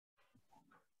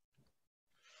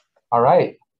All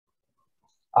right.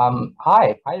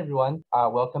 Hi everyone.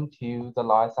 Welcome to the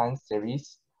Law Science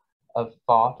series of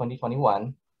Fall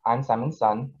 2021. I'm Simon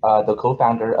Sun, the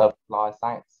co-founder of Law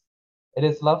Science. It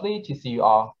is lovely to see you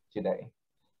all today.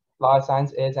 Law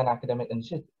Science is an academic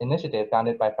initiative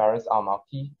founded by Faris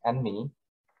Al-Malki and me.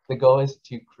 The goal is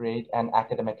to create an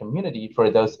academic community for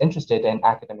those interested in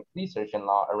academic research and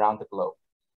law around the globe.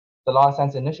 The Law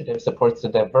Science Initiative supports the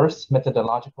diverse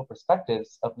methodological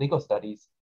perspectives of legal studies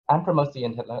and promotes the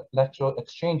intellectual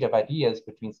exchange of ideas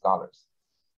between scholars.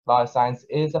 Law Science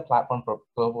is a platform for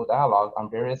global dialogue on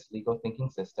various legal thinking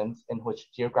systems in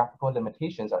which geographical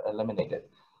limitations are eliminated.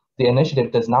 The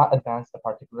initiative does not advance a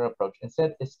particular approach.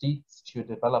 Instead, it seeks to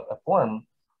develop a forum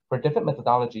where different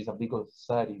methodologies of legal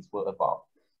studies will evolve.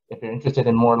 If you're interested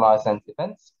in more Law Science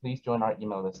events, please join our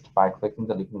email list by clicking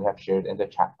the link we have shared in the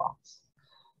chat box.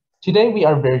 Today, we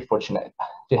are very fortunate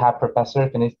to have Professor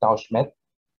Kenneth Dau-Schmidt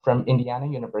from Indiana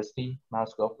University, Maurer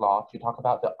School of Law, to talk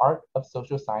about the art of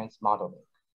social science modeling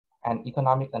and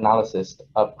economic analysis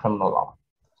of criminal law.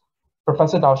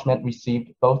 Professor Dau-Schmidt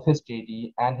received both his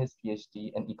JD and his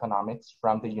PhD in economics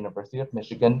from the University of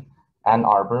Michigan, Ann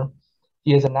Arbor.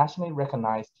 He is a nationally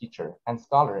recognized teacher and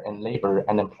scholar in labor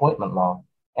and employment law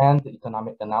and the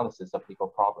economic analysis of legal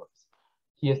problems.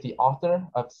 He is the author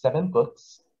of 7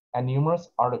 books and numerous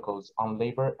articles on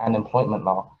labor and employment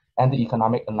law and the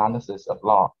economic analysis of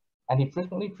law, and he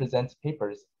frequently presents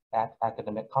papers at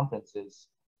academic conferences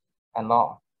and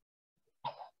law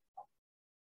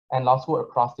school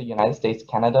across the United States,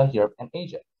 Canada, Europe, and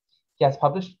Asia. He has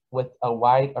published with a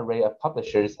wide array of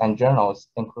publishers and journals,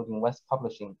 including West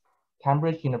Publishing,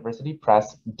 Cambridge University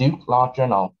Press, Duke Law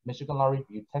Journal, Michigan Law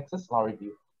Review, Texas Law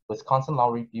Review, Wisconsin Law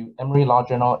Review, Emory Law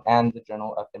Journal, and the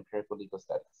Journal of Empirical Legal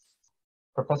Studies.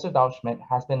 Professor Dau-Schmidt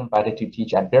has been invited to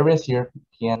teach at various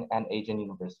European and Asian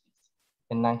universities.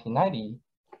 In 1990,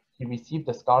 he received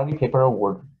the Scholarly Paper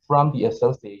Award from the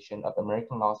Association of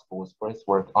American Law Schools for his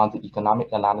work on the economic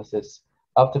analysis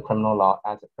of the criminal law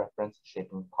as a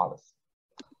preference-shaping policy.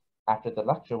 After the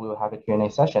lecture, we will have a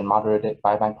Q&A session moderated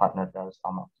by my partner, Faris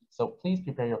Al-Malki. So please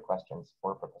prepare your questions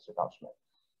for Professor Dau-Schmidt.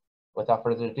 Without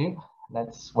further ado,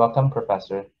 let's welcome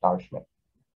Professor Dau-Schmidt.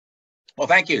 Well,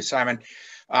 thank you, Simon.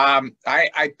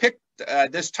 I picked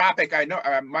this topic. I know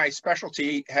my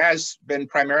specialty has been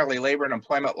primarily labor and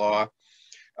employment law,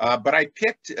 but I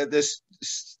picked this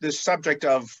subject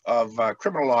of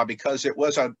criminal law because it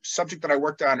was a subject that I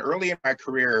worked on early in my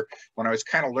career when I was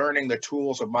kind of learning the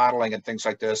tools of modeling and things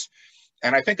like this.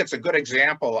 And I think it's a good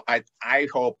example, I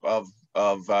hope, of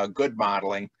good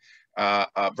modeling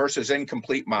versus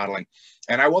incomplete modeling.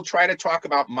 And I will try to talk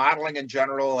about modeling in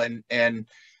general and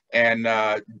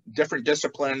different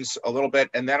disciplines a little bit,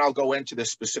 and then I'll go into the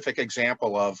specific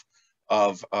example of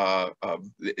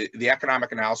the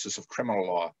economic analysis of criminal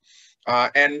law.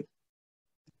 And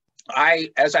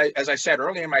as I said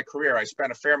early in my career, I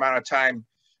spent a fair amount of time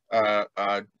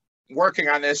working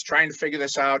on this, trying to figure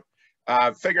this out,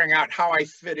 figuring out how I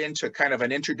fit into kind of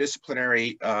an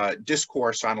interdisciplinary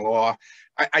discourse on law.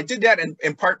 I did that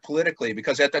in part politically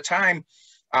because at the time,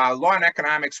 law and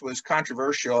economics was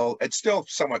controversial. It's still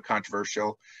somewhat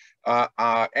controversial.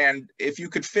 And if you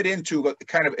could fit into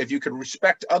if you could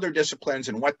respect other disciplines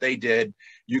and what they did,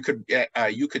 you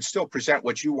could still present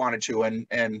what you wanted to,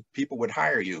 and people would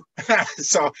hire you.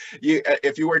 So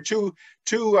if you were too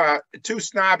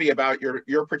snobby about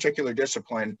your particular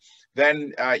discipline,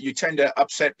 then you tend to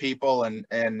upset people, and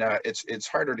it's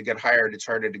harder to get hired. It's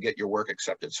harder to get your work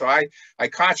accepted. So I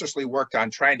consciously worked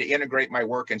on trying to integrate my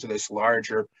work into this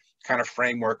larger kind of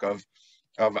framework of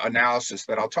analysis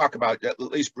that I'll talk about at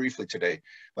least briefly today.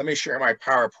 Let me share my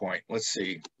PowerPoint. Let's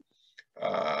see.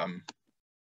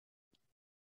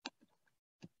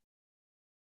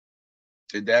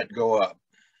 Did that go up?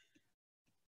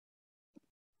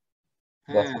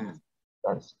 Yes,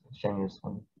 start sharing your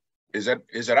screen. Is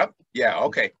it up? Yeah,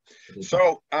 okay.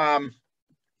 So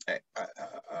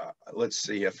let's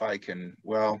see if I can,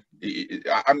 well,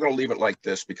 I'm going to leave it like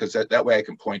this because that way I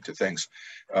can point to things.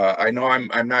 I know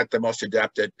I'm not the most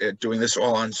adept at doing this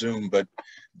all on Zoom, but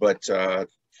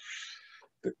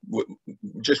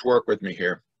just work with me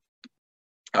here.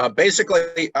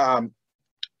 Basically,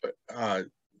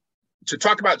 to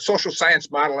talk about social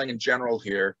science modeling in general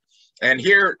here, and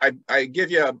here I give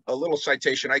you a little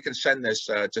citation. I can send this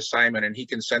to Simon, and he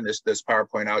can send this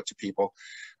PowerPoint out to people.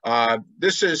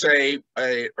 This is a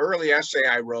early essay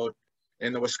I wrote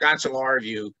in the Wisconsin Law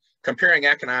Review comparing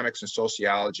economics and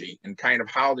sociology and kind of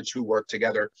how the two work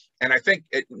together. And I think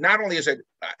it not only is it,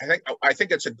 I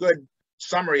think it's a good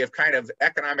summary of kind of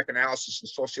economic analysis and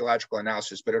sociological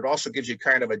analysis, but it also gives you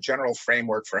kind of a general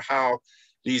framework for how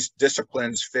these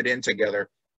disciplines fit in together,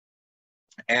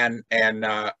 and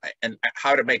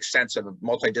how to make sense of a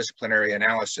multidisciplinary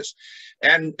analysis.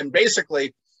 And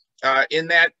basically, in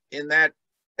that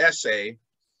essay,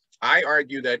 I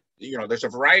argue that, you know, there's a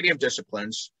variety of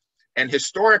disciplines, and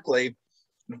historically,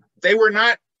 they were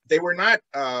not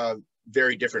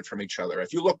very different from each other.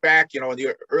 If you look back, you know, in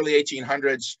the early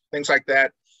 1800s, things like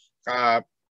that.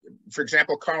 For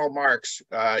example, Karl Marx,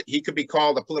 he could be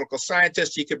called a political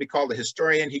scientist, he could be called a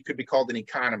historian, he could be called an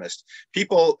economist.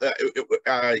 People,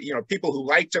 you know, people who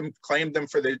liked him claimed him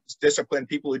for the discipline.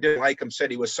 People who didn't like him said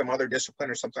he was some other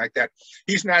discipline or something like that.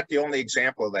 He's not the only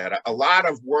example of that. A lot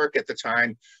of work at the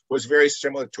time was very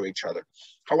similar to each other.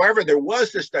 However, there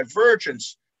was this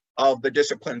divergence of the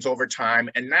disciplines over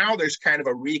time, and now there's kind of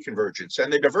a reconvergence.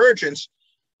 And the divergence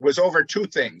was over two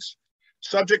things: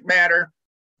 subject matter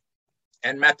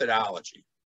and methodology.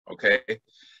 Okay.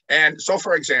 And so,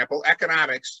 for example,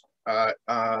 economics, as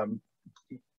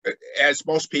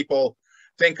most people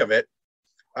think of it,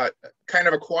 kind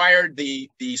of acquired the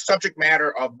subject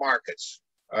matter of markets,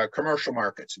 commercial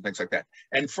markets and things like that.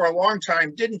 And for a long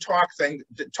time didn't talk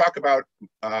about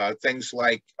things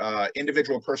like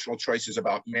individual personal choices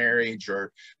about marriage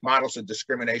or models of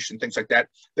discrimination, things like that.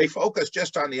 They focused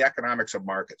just on the economics of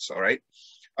markets, all right?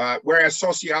 Whereas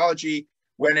sociology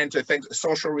went into things,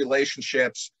 social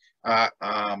relationships,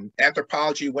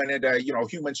 anthropology went into, you know,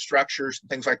 human structures and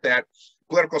things like that.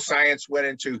 Political science went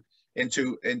into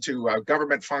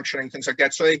government functioning, things like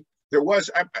that. So there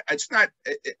was, it's not,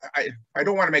 I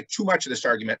don't want to make too much of this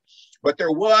argument, but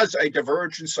there was a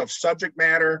divergence of subject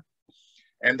matter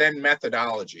and then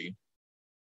methodology.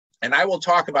 And I will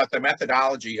talk about the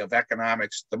methodology of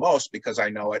economics the most because I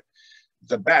know it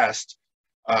the best.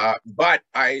 But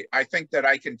I think that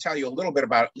I can tell you a little bit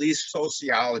about at least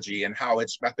sociology and how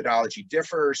its methodology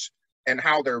differs and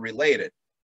how they're related.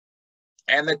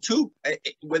 And the two,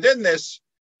 within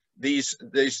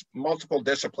these multiple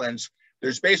disciplines,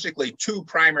 there's basically two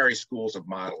primary schools of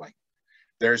modeling.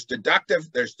 There's deductive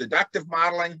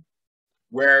modeling,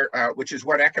 which is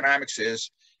what economics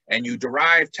is, and you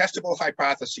derive testable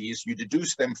hypotheses, you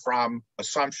deduce them from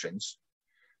assumptions.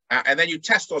 And then you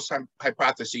test those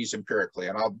hypotheses empirically,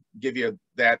 and I'll give you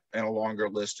that in a longer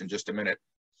list in just a minute,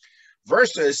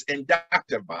 versus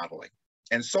inductive modeling.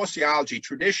 And sociology,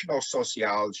 traditional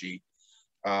sociology,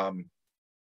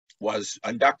 was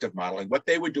inductive modeling. What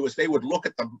they would do is they would look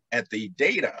at the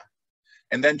data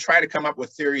and then try to come up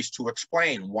with theories to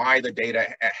explain why the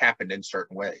data happened in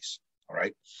certain ways, all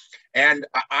right? And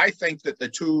I think that the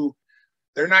two,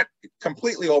 they're not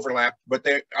completely overlapped, but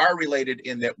they are related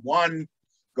in that one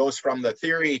goes from the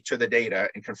theory to the data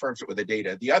and confirms it with the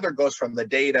data. The other goes from the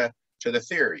data to the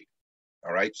theory,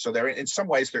 all right? So they're, in some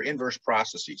ways, they're inverse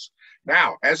processes.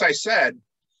 Now, as I said,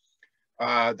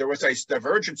 there was a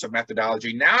divergence of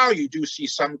methodology. Now you do see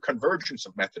some convergence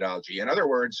of methodology. In other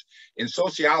words, in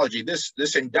sociology,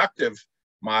 this inductive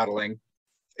modeling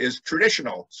is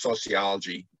traditional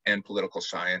sociology and political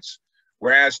science.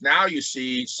 Whereas now you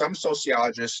see some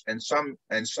sociologists and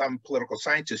some political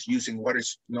scientists using what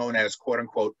is known as quote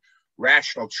unquote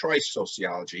rational choice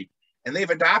sociology. And they've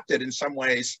adopted in some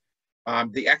ways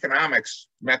the economics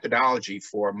methodology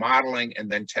for modeling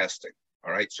and then testing.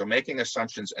 All right, so making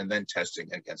assumptions and then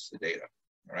testing against the data.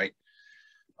 All right,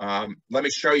 let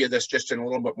me show you this just in a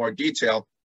little bit more detail.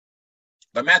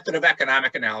 The method of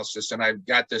economic analysis, and I've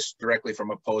got this directly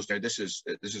from a Posner. This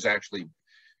is actually,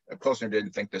 Posner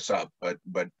didn't think this up,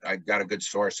 but I got a good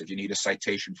source if you need a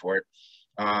citation for it.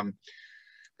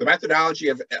 The methodology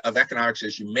of economics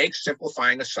is you make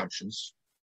simplifying assumptions.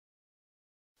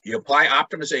 You apply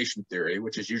optimization theory,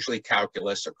 which is usually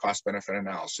calculus or cost-benefit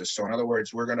analysis. So in other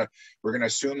words, we're gonna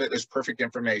assume that there's perfect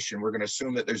information. We're gonna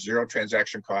assume that there's zero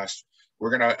transaction costs. We're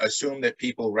gonna assume that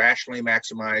people rationally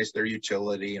maximize their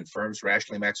utility and firms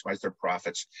rationally maximize their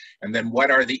profits. And then what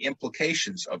are the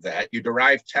implications of that? You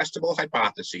derive testable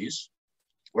hypotheses.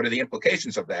 What are the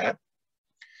implications of that?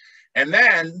 And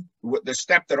then the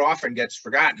step that often gets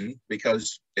forgotten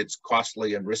because it's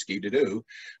costly and risky to do,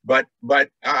 but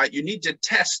you need to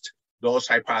test those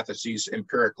hypotheses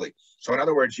empirically. So in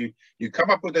other words, you come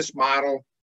up with this model,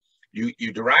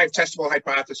 you derive testable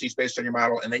hypotheses based on your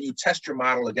model, and then you test your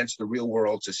model against the real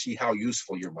world to see how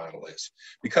useful your model is.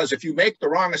 Because if you make the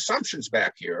wrong assumptions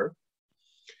back here,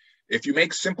 if you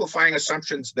make simplifying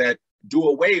assumptions that do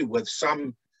away with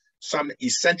some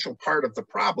essential part of the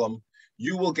problem,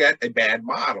 you will get a bad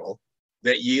model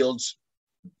that yields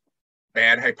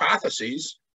bad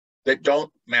hypotheses that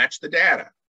don't match the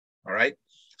data, all right?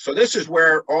 So this is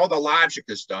where all the logic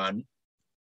is done.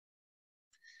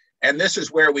 And this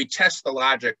is where we test the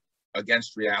logic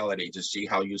against reality to see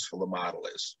how useful the model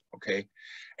is, okay?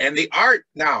 And the art,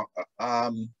 now,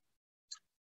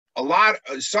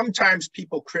 sometimes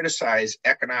people criticize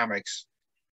economics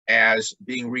as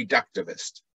being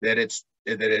reductivist, that it's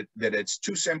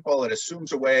too simple, it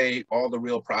assumes away all the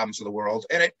real problems of the world,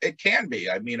 and it can be.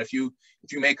 I mean, if you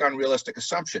make unrealistic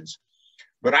assumptions.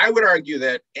 But I would argue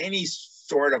that any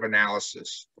sort of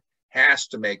analysis has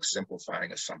to make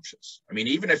simplifying assumptions. I mean,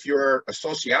 even if you're a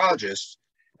sociologist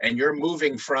and you're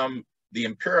moving from the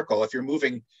empirical, if you're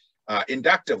moving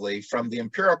inductively from the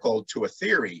empirical to a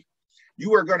theory,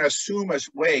 you are going to assume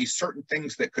away certain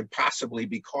things that could possibly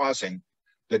be causing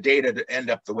the data to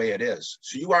end up the way it is.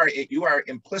 So you are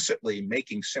implicitly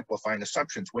making simplifying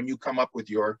assumptions when you come up with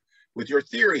your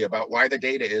theory about why the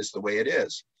data is the way it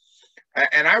is.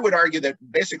 And I would argue that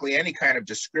basically any kind of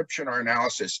description or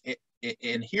analysis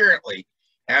inherently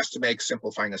has to make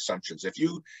simplifying assumptions. If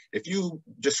you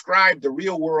describe the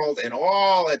real world and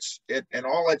all its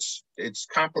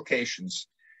complications,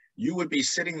 you would be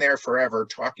sitting there forever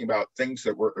talking about things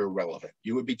that were irrelevant.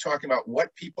 You would be talking about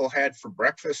what people had for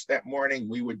breakfast that morning.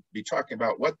 We would be talking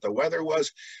about what the weather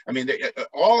was. I mean,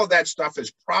 all of that stuff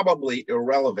is probably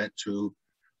irrelevant to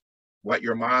what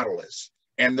your model is.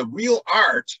 And the real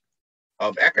art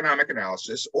of economic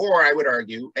analysis, or I would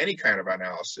argue any kind of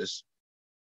analysis,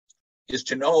 is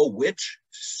to know which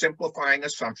simplifying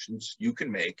assumptions you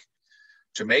can make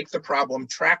to make the problem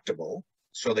tractable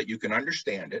so that you can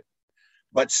understand it,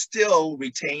 but still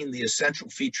retain the essential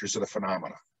features of the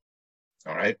phenomena.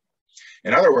 All right.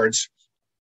 In other words,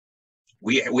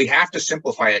 we have to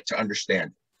simplify it to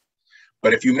understand.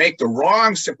 But if you make the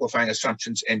wrong simplifying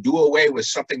assumptions and do away with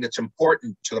something that's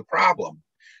important to the problem,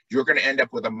 you're going to end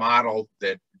up with a model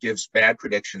that gives bad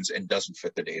predictions and doesn't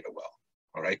fit the data well.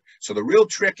 All right. So the real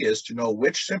trick is to know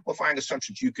which simplifying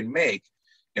assumptions you can make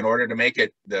in order to make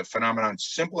the phenomenon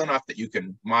simple enough that you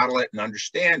can model it and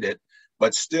understand it,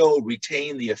 but still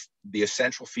retain the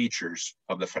essential features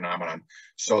of the phenomenon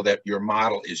so that your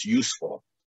model is useful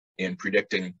in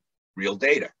predicting real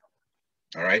data.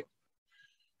 All right.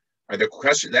 Are there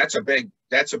questions? That's the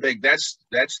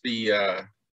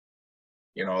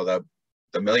 $1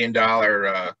 million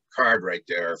card right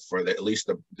there for at least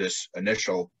this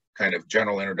initial kind of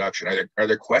general introduction. Are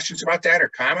there questions about that or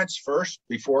comments first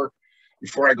before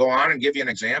I go on and give you an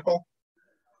example?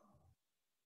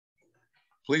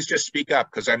 Please just speak up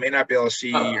because I may not be able to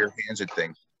see your hands and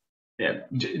things. Yeah,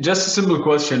 just a simple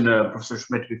question, Professor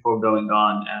Schmidt, before going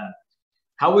on.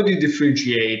 How would you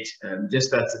differentiate,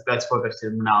 just that's for the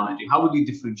terminology, how would you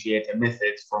differentiate a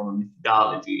method from a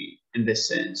methodology in this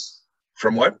sense?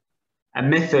 From what? A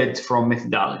method from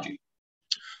methodology.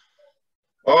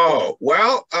 Oh,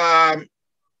 well, I'm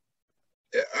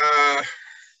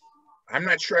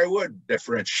not sure I would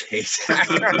differentiate.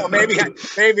 I don't know, maybe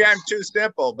I'm too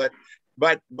simple, but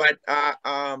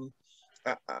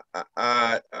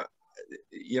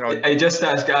you know. I just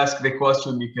ask the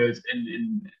question because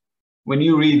when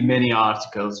you read many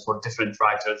articles for different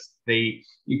writers,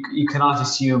 you cannot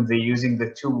assume they're using the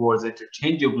two words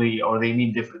interchangeably or they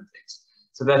mean different things.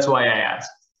 So that's why I asked.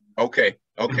 Okay.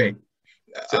 All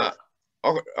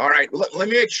right. Let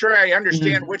me make sure I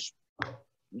understand which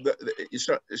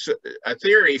so a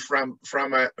theory from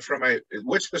a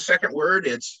what's the second word?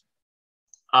 It's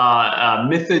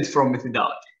method from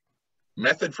methodology.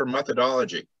 Method from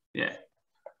methodology. Yeah.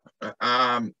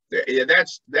 Yeah,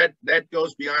 that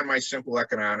goes beyond my simple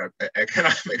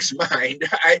economics mind.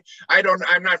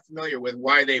 I'm not familiar with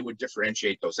why they would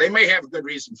differentiate those. They may have a good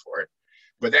reason for it,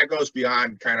 but that goes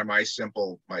beyond kind of my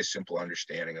simple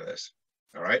understanding of this.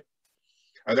 All right.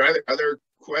 Are there other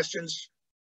questions?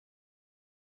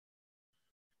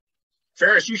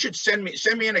 Ferris, you should send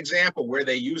me an example where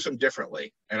they use them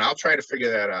differently, and I'll try to figure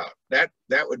that out. That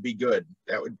would be good.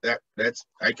 That's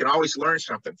I can always learn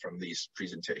something from these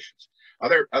presentations.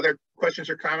 Other questions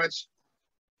or comments?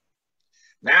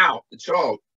 Now,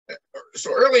 so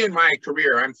early in my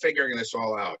career, I'm figuring this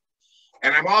all out,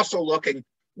 and I'm also looking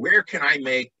where can I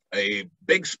make a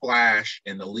big splash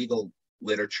in the legal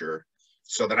literature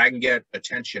so that I can get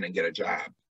attention and get a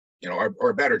job, you know,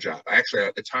 or a better job. Actually,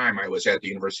 at the time I was at the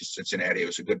University of Cincinnati. It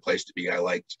was a good place to be. I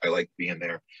liked being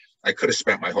there. I could have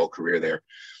spent my whole career there,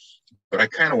 but I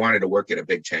kind of wanted to work at a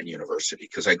Big Ten university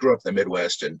because I grew up in the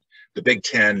Midwest, and the Big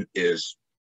Ten it's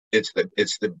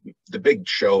the big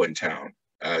show in town.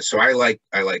 So I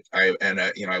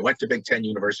went to Big Ten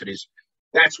universities.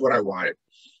 That's what I wanted.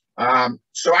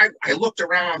 So I looked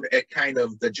around at kind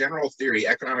of the general theory,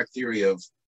 economic theory of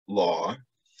law,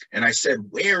 and I said,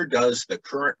 where does the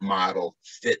current model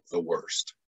fit the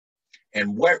worst?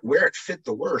 And where it fit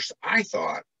the worst, I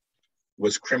thought,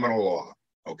 was criminal law.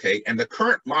 okay? And the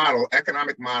current model,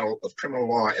 economic model of criminal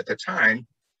law at the time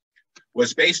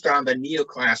was based on the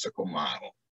neoclassical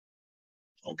model,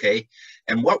 okay?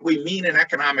 And what we mean in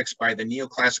economics by the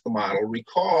neoclassical model,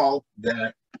 recall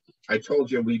that I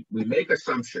told you we make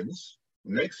assumptions,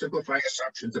 make simplifying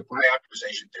assumptions, apply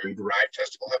optimization theory, derive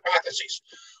testable hypotheses.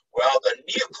 Well, the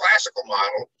neoclassical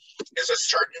model is a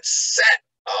certain set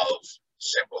of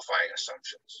simplifying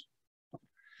assumptions.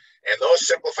 And those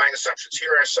simplifying assumptions,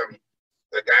 here are some,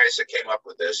 the guys that came up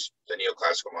with this, the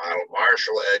neoclassical model: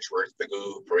 Marshall, Edgeworth,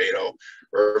 Pigou, Pareto,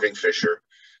 Irving, Fisher.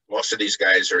 Most of these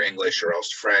guys are English or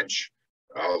else French,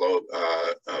 although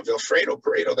Vilfredo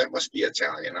Pareto, that must be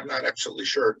Italian. I'm not absolutely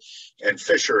sure. And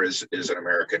Fisher is an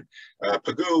American.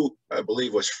 Pigou, I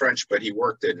believe, was French, but he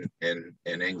worked in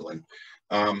England.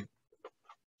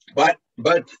 But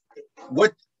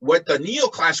what the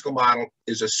neoclassical model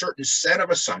is a certain set of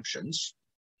assumptions: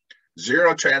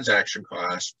 zero transaction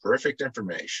costs, perfect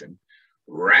information,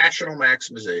 rational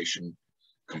maximization,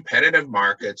 competitive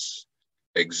markets,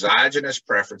 exogenous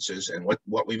preferences. And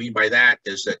what we mean by that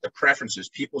is that the preferences,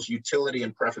 people's utility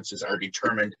and preferences, are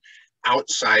determined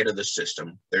outside of the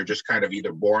system. They're just kind of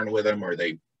either born with them or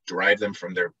they derive them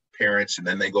from their parents, and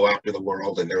then they go out into the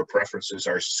world and their preferences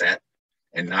are set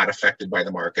and not affected by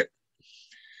the market.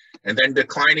 And then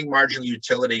declining marginal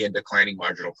utility and declining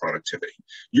marginal productivity.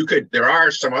 There are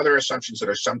some other assumptions that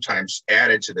are sometimes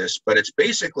added to this, but it's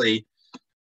basically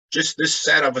just this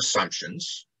set of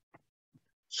assumptions.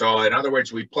 So in other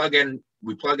words, we plug in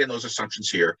those assumptions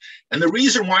here. And the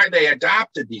reason why they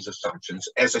adopted these assumptions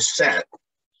as a set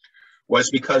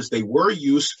was because they were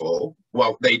useful.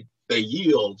 Well, they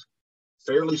yield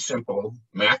fairly simple,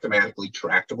 mathematically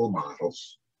tractable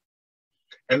models.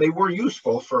 And they were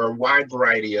useful for a wide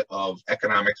variety of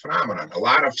economic phenomena. A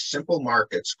lot of simple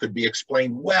markets could be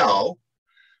explained well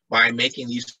by making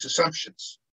these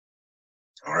assumptions.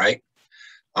 All right.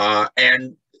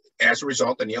 And as a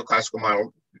result, the neoclassical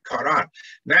model caught on.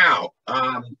 Now,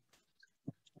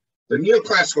 the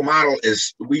neoclassical model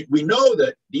is, we know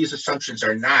that these assumptions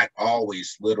are not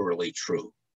always literally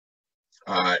true.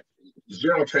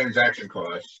 Zero transaction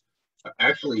costs.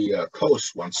 Actually,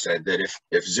 Coase once said that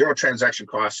if zero transaction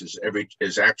costs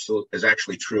is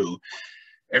actually true,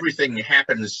 everything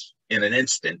happens in an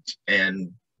instant,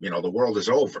 and the world is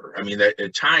over. I mean,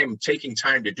 taking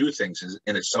time to do things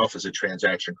in itself is a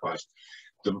transaction cost.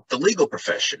 The legal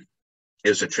profession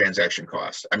is a transaction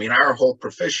cost. I mean, our whole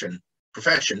profession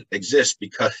exists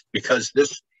because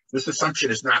this assumption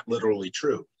is not literally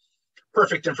true.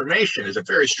 Perfect information is a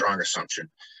very strong assumption.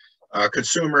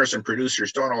 Consumers and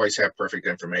producers don't always have perfect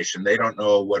information. They don't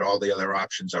know what all the other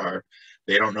options are.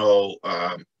 They don't know,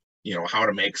 how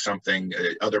to make something.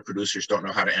 Other producers don't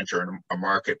know how to enter a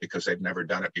market because they've never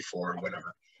done it before or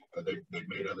whatever. They've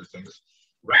made other things.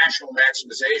 Rational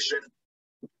maximization.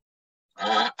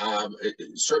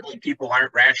 Certainly people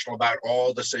aren't rational about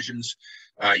all decisions.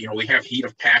 We have heat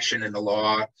of passion in the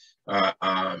law.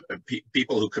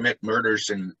 People who commit murders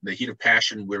in the heat of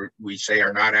passion, we say,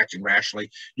 are not acting rationally.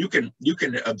 You can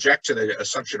object to the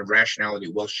assumption of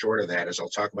rationality well short of that, as I'll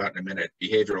talk about in a minute.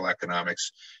 Behavioral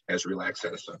economics has relaxed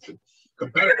that assumption.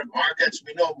 Competitive markets,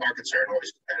 we know markets aren't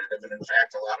always competitive, and in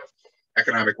fact, a lot of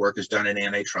economic work is done in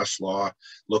antitrust law,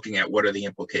 looking at what are the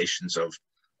implications of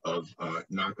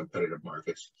non-competitive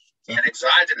markets. And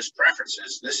exogenous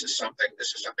preferences, this is something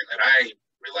that I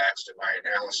relaxed in my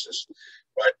analysis,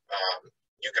 but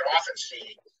you can often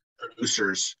see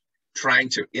producers trying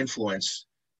to influence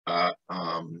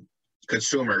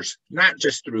consumers, not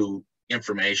just through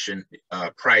information,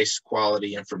 price,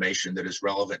 quality information that is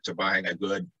relevant to buying a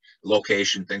good,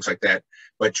 location, things like that,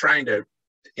 but trying to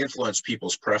influence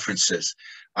people's preferences.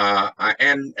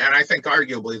 And I think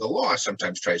arguably the law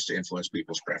sometimes tries to influence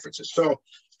people's preferences. So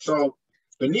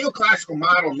the neoclassical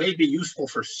model may be useful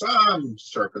for some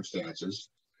circumstances,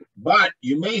 but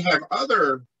you may have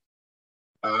other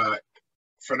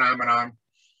phenomenon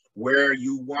where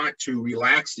you want to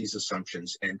relax these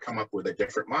assumptions and come up with a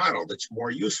different model that's more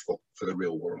useful for the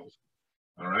real world.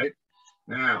 All right.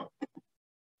 Now,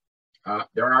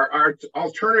 there are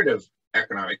alternative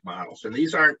economic models, and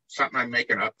these aren't something I'm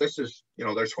making up. This is,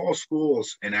 there's whole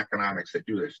schools in economics that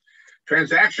do this.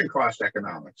 Transaction cost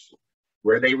economics,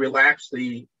 where they relax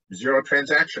the zero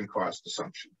transaction cost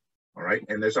assumption. All right.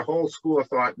 And there's a whole school of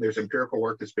thought, and there's empirical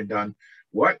work that's been done.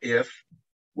 What if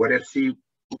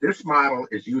this model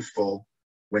is useful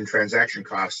when transaction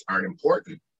costs aren't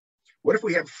important? What if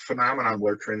we have a phenomenon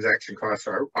where transaction costs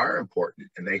are important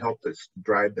and they help us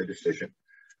drive the decision?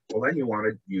 Well, then you want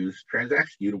to use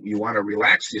transaction. You want to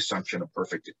relax the assumption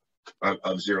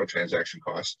of zero transaction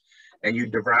costs, and you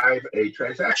derive a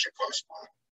transaction cost model.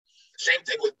 Same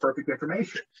thing with perfect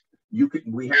information.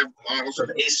 We have models of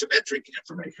asymmetric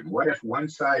information. What if one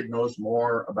side knows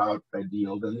more about a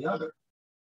deal than the other?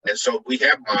 And so we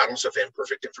have models of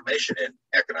imperfect information in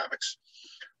economics.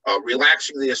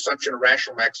 Relaxing the assumption of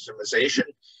rational maximization.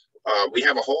 We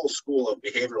have a whole school of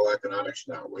behavioral economics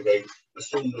now where they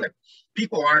assume that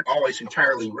people aren't always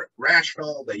entirely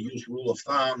rational. They use rule of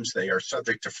thumbs. They are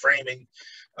subject to framing.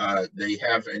 They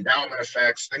have endowment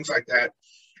effects, things like that.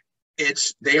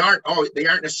 They aren't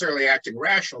necessarily acting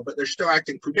rational, but they're still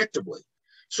acting predictably.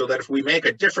 So that if we make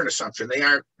a different assumption, they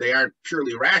aren't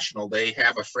purely rational. They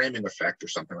have a framing effect or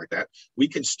something like that. We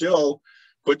can still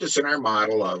put this in our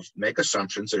model of make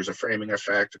assumptions. There's a framing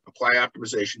effect, apply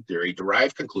optimization theory,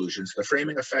 derive conclusions. The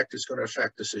framing effect is going to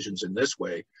affect decisions in this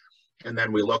way. And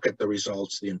then we look at the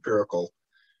results, the empirical,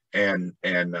 and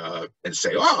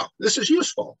say, oh, this is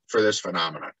useful for this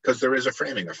phenomenon because there is a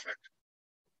framing effect.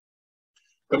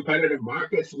 Competitive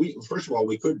markets. First of all,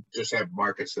 we could just have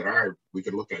markets we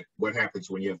could look at what happens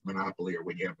when you have monopoly or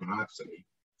when you have monopsony.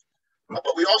 But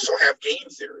we also have game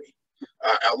theory.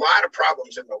 A lot of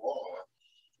problems in the law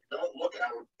don't look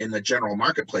out in the general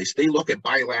marketplace. They look at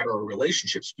bilateral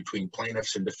relationships between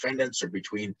plaintiffs and defendants or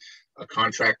between a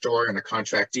contractor and a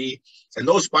contractee. And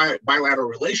those bilateral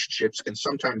relationships can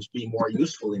sometimes be more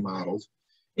usefully modeled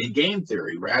in game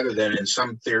theory rather than in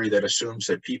some theory that assumes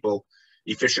that people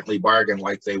efficiently bargain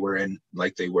like they were in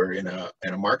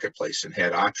a marketplace and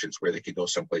had options where they could go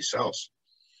someplace else.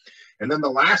 And then the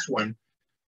last one,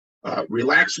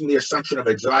 relaxing the assumption of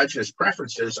exogenous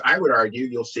preferences. I would argue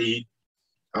you'll see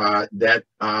that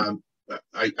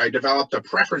I developed a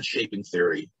preference shaping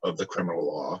theory of the criminal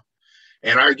law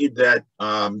and argued that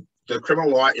the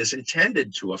criminal law is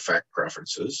intended to affect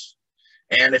preferences.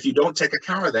 And if you don't take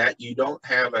account of that, you don't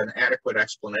have an adequate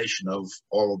explanation of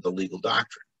all of the legal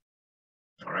doctrine.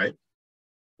 All right.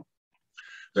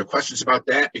 There are questions about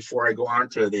that before I go on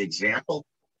to the example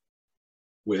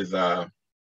with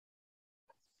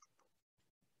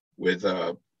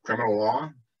criminal law.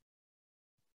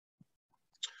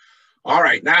 All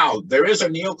right, now there is a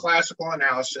neoclassical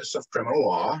analysis of criminal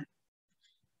law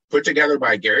put together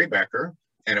by Gary Becker,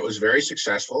 and it was very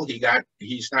successful.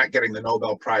 He's not getting the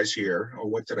Nobel Prize here. Oh,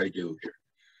 what did I do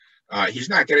here? He's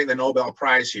not getting the Nobel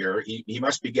Prize here. He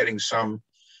must be getting some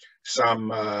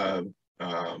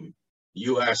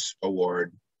U.S.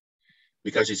 award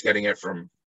because he's getting it from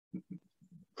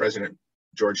President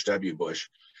George W. Bush.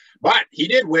 But he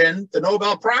did win the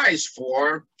Nobel Prize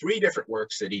for 3 different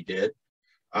works that he did.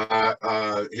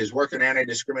 His work in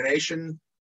anti-discrimination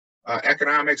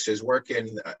economics, his work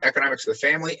in economics of the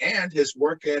family, and his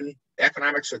work in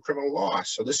economics of criminal law.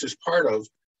 So this is part of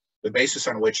the basis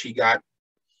on which he got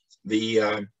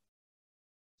the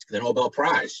Nobel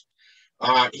Prize.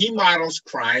 He models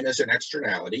crime as an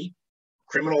externality.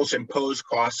 Criminals impose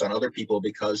costs on other people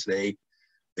because they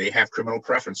have criminal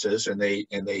preferences and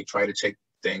they try to take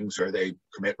things, or they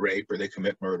commit rape, or they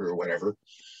commit murder, or whatever.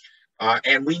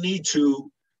 And we need to.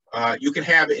 You can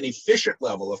have an efficient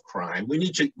level of crime. We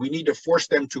need to force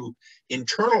them to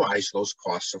internalize those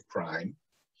costs of crime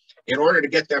in order to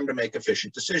get them to make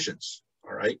efficient decisions.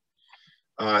 All right,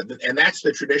 and that's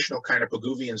the traditional kind of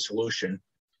Pigouvian solution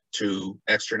to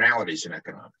externalities in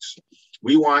economics.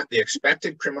 We want the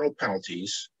expected criminal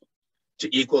penalties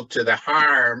to equal to the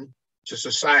harm to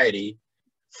society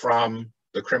from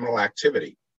the criminal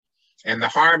activity. And the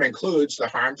harm includes the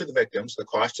harm to the victims, the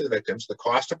cost to the victims, the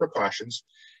cost of precautions,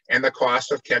 and the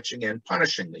cost of catching and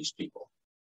punishing these people.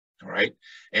 All right.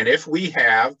 And if we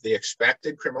have the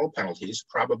expected criminal penalties,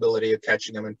 probability of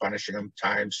catching them and punishing them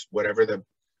times whatever the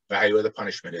value of the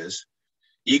punishment is,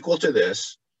 equal to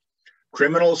this,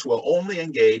 criminals will only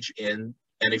engage in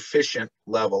an efficient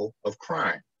level of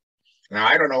crime. Now,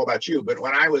 I don't know about you, but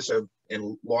when I was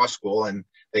in law school and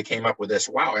they came up with this,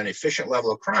 wow, an efficient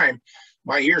level of crime,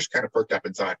 my ears kind of perked up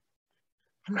and thought,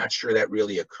 I'm not sure that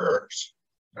really occurs.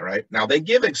 All right. Now, they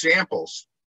give examples.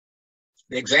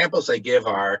 The examples they give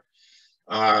are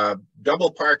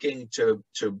double parking to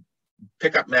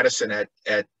pick up medicine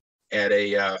at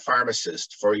a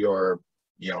pharmacist for your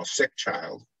sick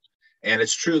child. And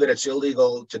it's true that it's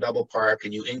illegal to double park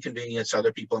and you inconvenience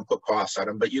other people and put costs on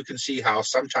them, but you can see how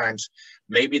sometimes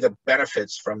maybe the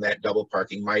benefits from that double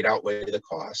parking might outweigh the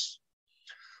costs.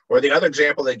 Or the other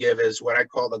example they give is what I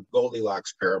call the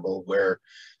Goldilocks parable, where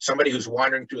somebody who's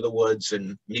wandering through the woods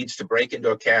and needs to break into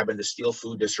a cabin to steal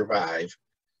food to survive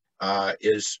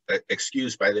is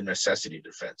excused by the necessity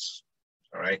defense.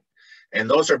 All right. And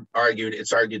those are argued,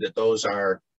 it's argued that those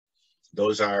are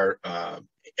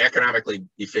economically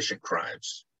efficient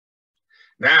crimes.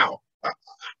 Now,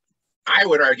 I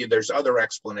would argue there's other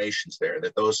explanations there,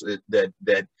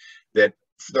 that that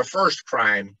the first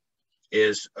crime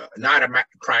is not a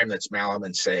crime that's malum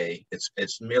in se.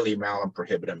 It's merely malum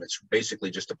prohibitum. It's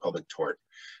basically just a public tort.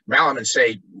 Malum in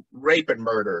se, rape and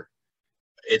murder.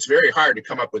 It's very hard to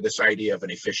come up with this idea of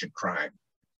an efficient crime.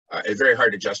 It's very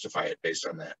hard to justify it based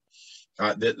on that.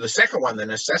 The second one, the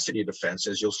necessity defense,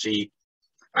 as you'll see,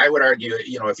 I would argue,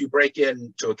 if you break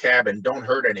into a cabin, don't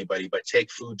hurt anybody, but take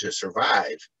food to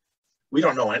survive. We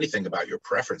don't know anything about your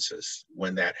preferences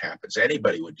when that happens.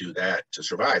 Anybody would do that to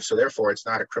survive. So therefore, it's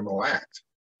not a criminal act.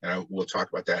 And we'll talk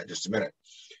about that in just a minute.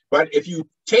 But if you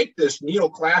take this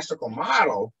neoclassical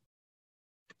model,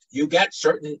 you get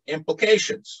certain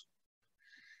implications.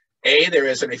 A, there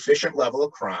is an efficient level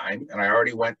of crime, and I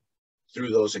already went through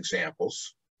those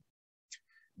examples.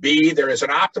 B, there is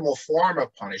an optimal form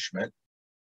of punishment,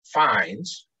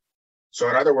 fines. So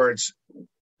in other words,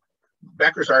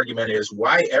 Becker's argument is,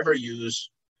 why ever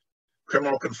use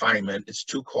criminal confinement? It's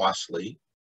too costly.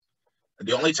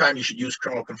 The only time you should use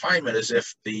criminal confinement is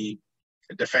if the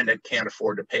defendant can't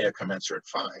afford to pay a commensurate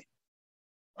fine.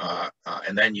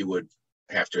 And then you would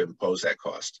have to impose that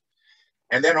cost.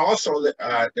 And then also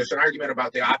there's an argument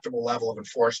about the optimal level of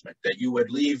enforcement, that you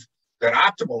would leave that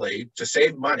optimally to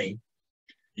save money,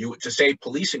 to save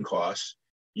policing costs,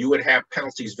 you would have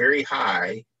penalties very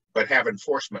high, but have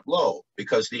enforcement low,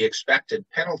 because the expected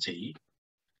penalty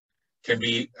can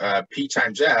be, P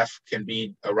times F can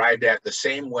be arrived at the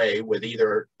same way with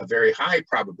either a very high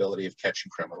probability of catching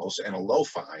criminals and a low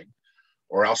fine,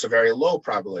 or else a very low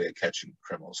probability of catching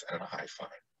criminals and a high fine.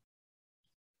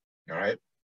 All right.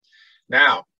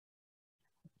 Now,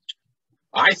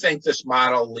 I think this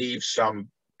model leaves some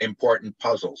important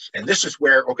puzzles. And this is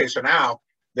where, okay, so now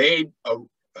they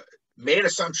made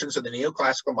assumptions in the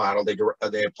neoclassical model.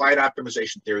 They applied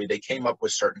optimization theory. They came up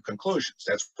with certain conclusions.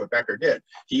 That's what Becker did.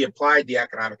 He applied the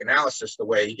economic analysis the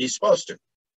way he's supposed to.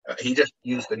 He just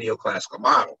used the neoclassical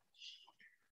model.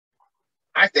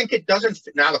 I think it doesn't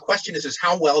fit. Now the question is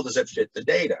how well does it fit the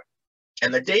data?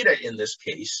 And the data in this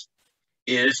case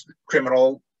is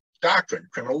criminal doctrine,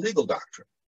 criminal legal doctrine.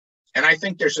 And I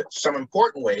think there's some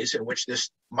important ways in which this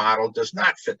model does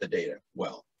not fit the data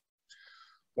well.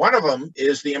 One of them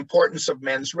is the importance of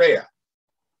mens rea.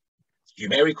 You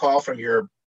may recall from your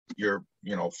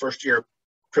first year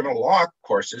criminal law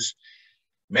courses,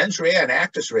 mens rea and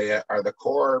actus rea are the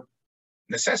core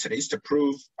necessities to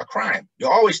prove a crime. You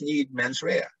always need mens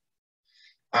rea.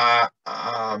 Why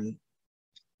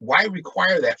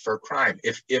require that for a crime?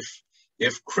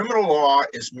 If criminal law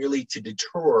is merely to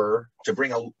deter, to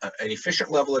bring an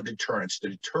efficient level of deterrence, to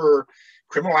deter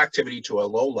criminal activity to a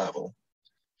low level,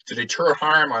 to deter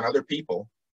harm on other people,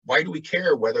 why do we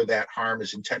care whether that harm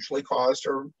is intentionally caused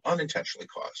or unintentionally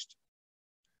caused?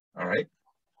 All right.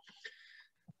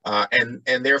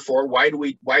 And therefore, why do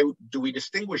we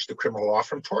distinguish the criminal law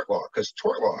from tort law? Because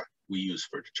tort law we use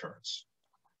for deterrence.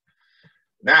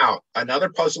 Now, another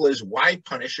puzzle is, why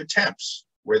punish attempts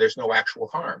where there's no actual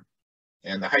harm?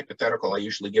 And the hypothetical I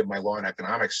usually give my law and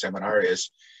economics seminar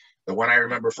is, the one I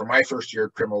remember from my first year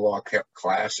criminal law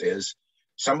class is,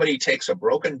 somebody takes a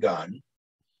broken gun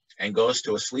and goes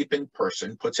to a sleeping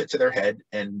person, puts it to their head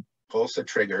and pulls the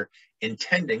trigger,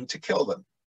 intending to kill them.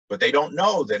 But they don't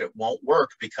know that it won't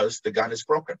work because the gun is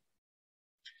broken.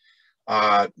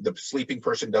 The sleeping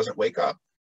person doesn't wake up.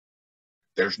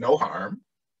 There's no harm.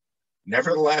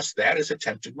 Nevertheless, that is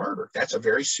attempted murder. That's a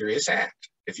very serious act.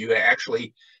 If you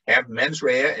actually have mens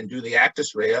rea and do the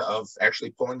actus rea of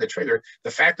actually pulling the trigger,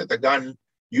 the fact that the gun,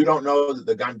 you don't know that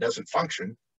the gun doesn't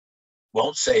function,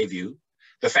 won't save you.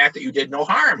 The fact that you did no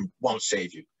harm won't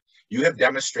save you. You have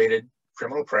demonstrated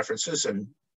criminal preferences, and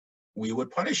we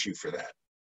would punish you for that.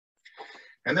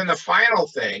 And then the final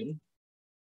thing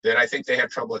that I think they have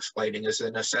trouble explaining is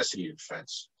the necessity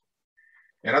defense.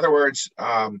 In other words,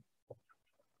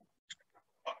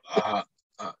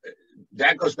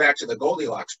 that goes back to the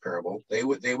Goldilocks parable. They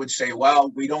would say,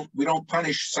 well, we don't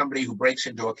punish somebody who breaks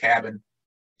into a cabin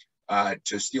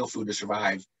to steal food to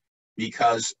survive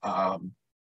because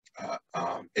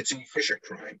it's an efficient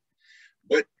crime.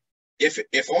 But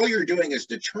if all you're doing is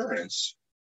deterrence,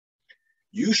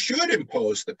 you should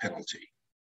impose the penalty,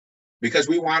 because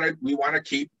we want to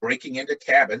keep breaking into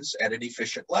cabins at an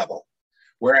efficient level.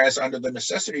 Whereas under the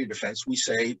necessity defense, we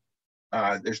say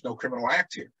there's no criminal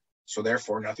act here, so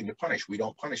therefore nothing to punish. We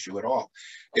don't punish you at all.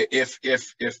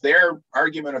 If their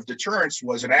argument of deterrence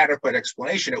was an adequate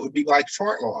explanation, it would be like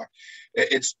tort law.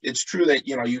 It's true that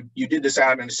you did this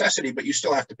out of necessity, but you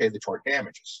still have to pay the tort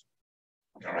damages.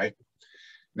 All right.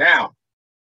 Now,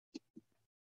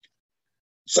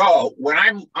 So when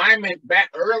I'm back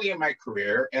early in my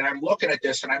career and I'm looking at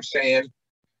this and I'm saying,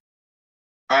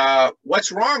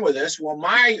 what's wrong with this? Well,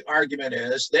 my argument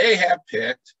is they have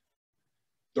picked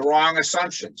the wrong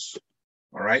assumptions.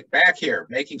 All right, back here,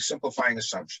 making simplifying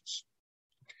assumptions.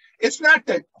 It's not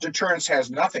that deterrence has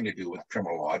nothing to do with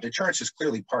criminal law. Deterrence is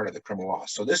clearly part of the criminal law.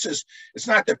 So it's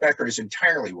not that Becker is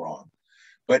entirely wrong,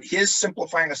 but his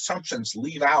simplifying assumptions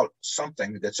leave out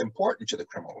something that's important to the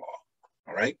criminal law.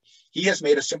 All right, he has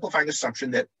made a simplifying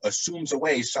assumption that assumes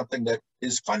away something that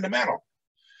is fundamental.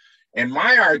 And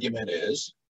my argument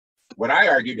is, what I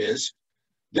argued is,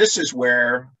 this is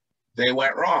where they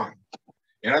went wrong.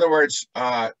 In other words,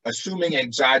 assuming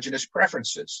exogenous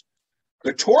preferences.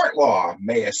 The tort law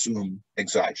may assume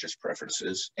exogenous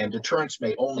preferences, and deterrence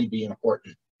may only be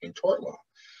important in tort law.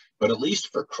 But at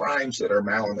least for crimes that are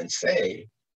malum in se,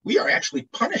 we are actually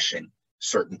punishing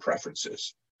certain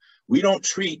preferences. We don't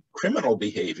treat criminal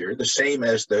behavior the same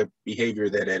as the behavior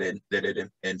that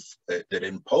it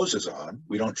imposes on.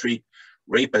 We don't treat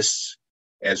rapists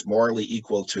as morally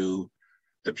equal to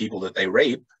the people that they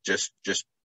rape, just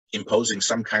imposing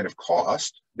some kind of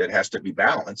cost that has to be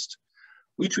balanced.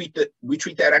 We treat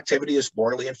that activity as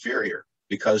morally inferior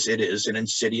because it is an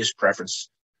insidious preference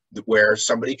where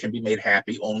somebody can be made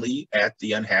happy only at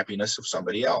the unhappiness of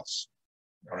somebody else.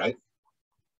 All right.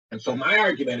 And so my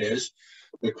argument is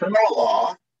the criminal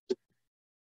law,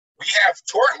 we have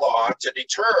tort law to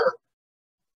deter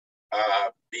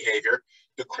behavior.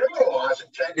 The criminal law is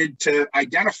intended to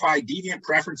identify deviant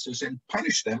preferences and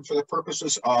punish them for the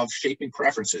purposes of shaping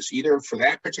preferences, either for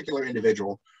that particular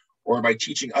individual or by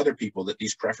teaching other people that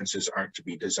these preferences aren't to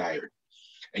be desired.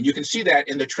 And you can see that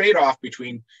in the trade-off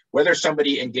between whether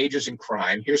somebody engages in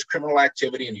crime, here's criminal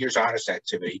activity and here's honest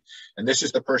activity, and this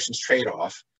is the person's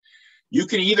trade-off. You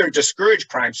can either discourage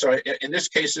crime. So in this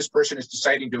case, this person is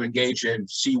deciding to engage in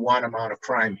C1 amount of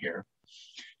crime here.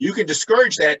 You can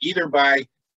discourage that either by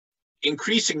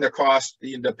increasing the cost,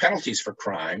 the penalties for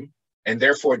crime, and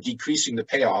therefore decreasing the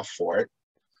payoff for it,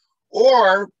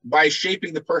 or by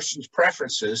shaping the person's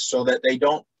preferences so that they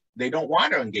don't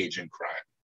want to engage in crime.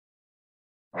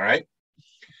 All right.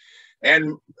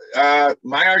 And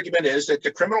my argument is that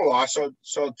the criminal law, so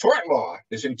tort law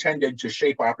is intended to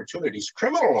shape opportunities.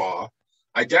 Criminal law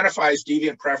identifies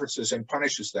deviant preferences and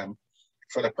punishes them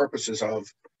for the purposes of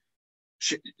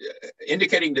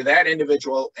indicating to that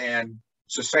individual and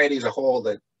society as a whole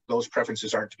that those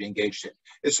preferences aren't to be engaged in.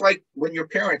 It's like when your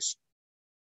parents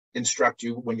instruct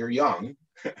you when you're young,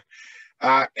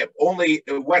 only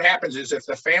what happens is if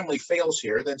the family fails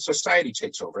here, then society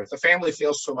takes over. If the family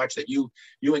fails so much that you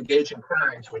engage in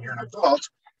crimes when you're an adult,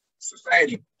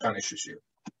 society punishes you.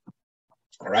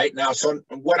 All right. Now, so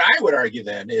what I would argue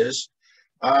then is,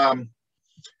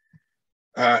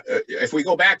 if we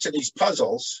go back to these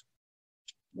puzzles,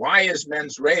 why is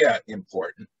mens rea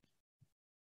important?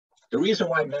 The reason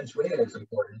why mens rea is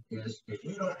important is if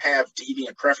you don't have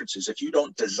deviant preferences, if you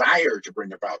don't desire to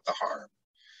bring about the harm,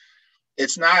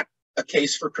 it's not a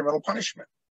case for criminal punishment.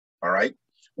 All right.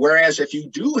 Whereas if you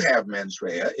do have mens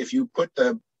rea, if you put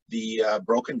the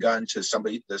broken gun to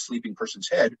the sleeping person's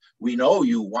head, we know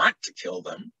you want to kill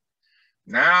them.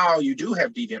 Now you do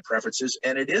have deviant preferences,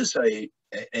 and it is an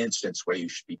instance where you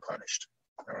should be punished.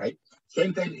 All right.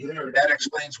 Same thing here. That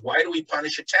explains why do we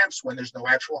punish attempts when there's no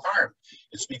actual harm?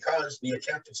 It's because the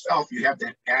attempt itself, you have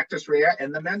the actus rea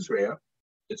and the mens rea.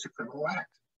 It's a criminal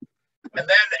act. And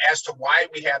then as to why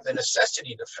we have the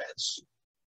necessity defense,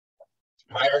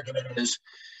 my argument is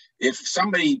if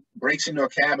somebody breaks into a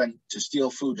cabin to steal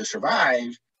food to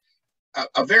survive,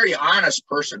 a very honest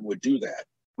person would do that.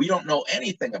 We don't know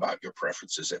anything about your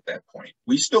preferences at that point.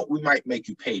 We might make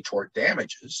you pay tort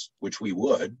damages, which we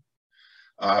would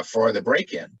for the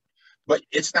break-in, but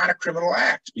it's not a criminal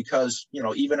act because,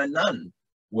 even a nun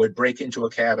would break into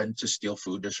a cabin to steal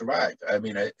food to survive. I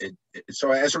mean,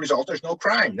 so as a result, there's no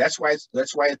crime. That's why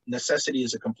necessity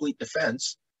is a complete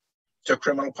defense to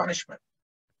criminal punishment.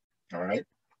 All right.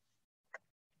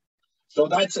 So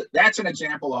that's an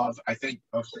example of, I think,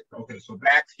 okay, so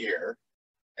back here,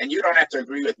 and you don't have to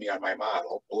agree with me on my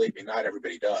model. Believe me, not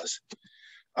everybody does.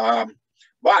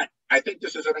 But I think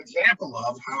this is an example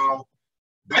of how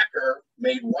Becker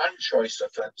made one choice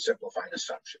of simplifying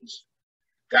assumptions,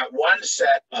 got one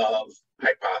set of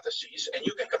hypotheses, and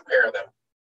you can compare them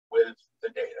with the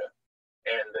data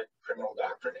and the criminal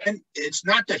doctrine. And it's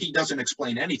not that he doesn't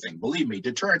explain anything. Believe me,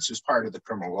 deterrence is part of the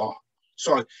criminal law.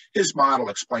 So his model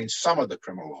explains some of the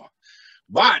criminal law.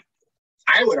 But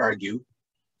I would argue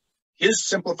his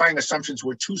simplifying assumptions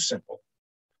were too simple.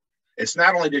 It's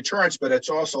not only deterrence, but it's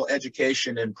also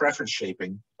education and preference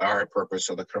shaping are a purpose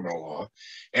of the criminal law.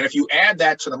 And if you add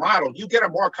that to the model, you get a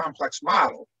more complex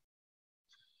model,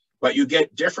 but you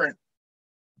get different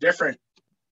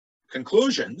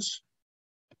conclusions.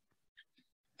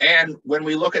 And when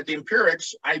we look at the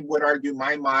empirics, I would argue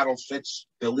my model fits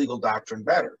the legal doctrine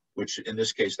better, which in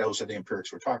this case, those are the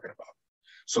empirics we're talking about.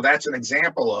 So that's an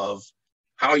example of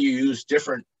how you use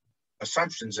different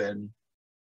assumptions in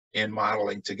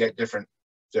modeling to get a different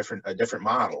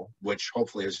model, which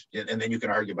hopefully is, and then you can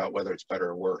argue about whether it's better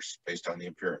or worse based on the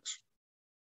empirics.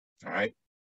 All right.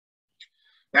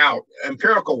 Now,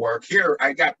 empirical work here,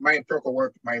 I got my empirical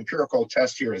work, my empirical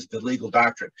test here is the legal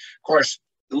doctrine. Of course,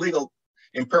 the legal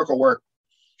empirical work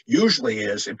usually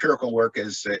is, empirical work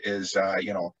is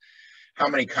you know, how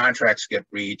many contracts get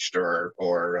breached, or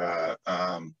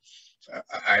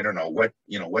I don't know what,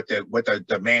 you know, what the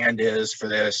demand is for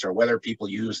this, or whether people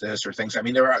use this or things. I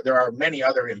mean, there are many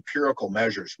other empirical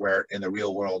measures where in the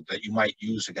real world that you might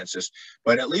use against this,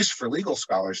 but at least for legal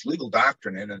scholars, legal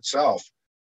doctrine in itself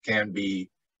can be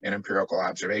an empirical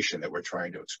observation that we're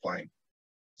trying to explain.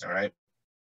 All right.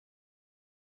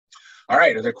 All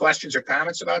right. Are there questions or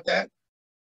comments about that?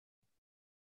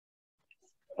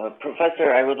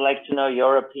 Professor, I would like to know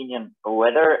your opinion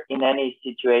whether in any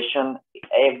situation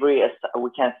we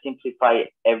can simplify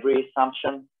every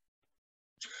assumption.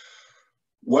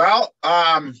 Well,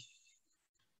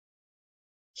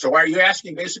 so are you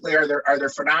asking basically, are there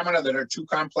phenomena that are too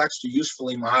complex to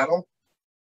usefully model?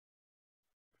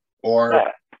 Or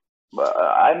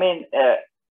I mean,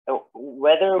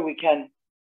 whether we can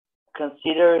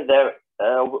consider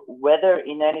whether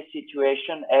in any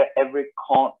situation every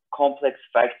complex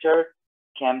factor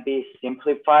can be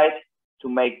simplified to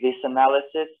make this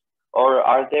analysis, or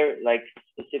are there like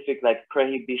specific like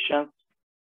prohibitions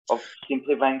of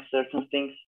simplifying certain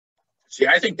things? See,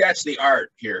 I think that's the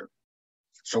art here.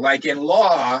 So like in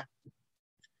law,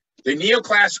 the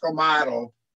neoclassical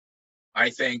model, I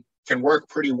think, can work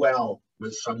pretty well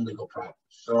with some legal problems.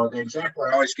 So the example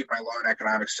I always give my law and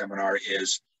economics seminar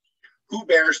is, who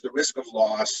bears the risk of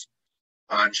loss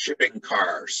on shipping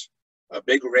cars, a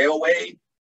big railway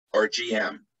or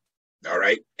GM? All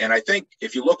right. And I think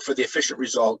if you look for the efficient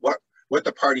result, what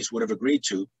the parties would have agreed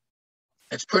to,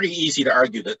 it's pretty easy to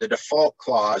argue that the default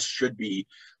clause should be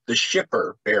the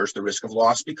shipper bears the risk of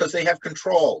loss because they have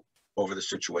control over the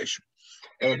situation.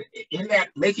 And in that,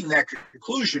 making that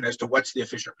conclusion as to what's the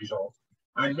efficient result,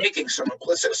 I'm making some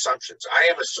implicit assumptions.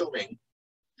 I am assuming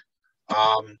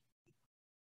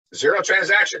zero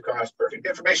transaction cost, perfect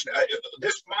information.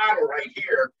 This model right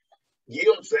here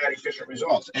yields that efficient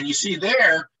results. And you see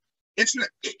there, it's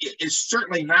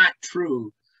certainly not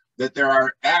true that there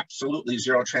are absolutely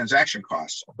zero transaction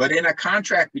costs. But in a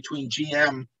contract between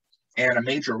GM and a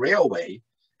major railway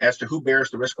as to who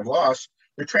bears the risk of loss,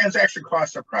 the transaction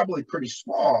costs are probably pretty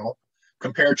small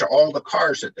compared to all the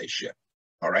cars that they ship.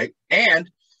 All right. And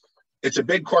it's a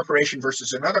big corporation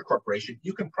versus another corporation.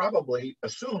 You can probably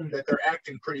assume that they're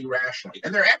acting pretty rationally,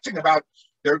 and they're acting about,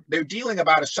 they're dealing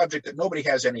about a subject that nobody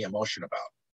has any emotion about,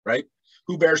 right?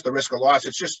 Who bears the risk of loss?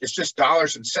 It's just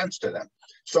dollars and cents to them.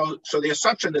 So the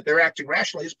assumption that they're acting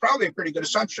rationally is probably a pretty good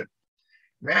assumption.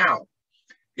 Now,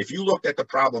 if you looked at the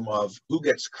problem of who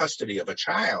gets custody of a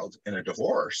child in a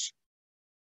divorce,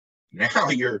 now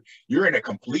you're in a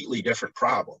completely different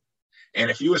problem. And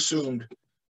if you assumed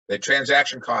that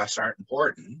transaction costs aren't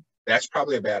important, that's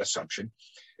probably a bad assumption.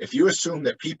 If you assume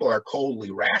that people are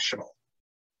coldly rational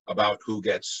about who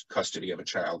gets custody of a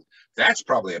child, that's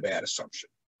probably a bad assumption.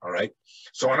 All right.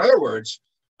 So in other words,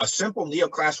 a simple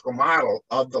neoclassical model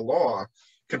of the law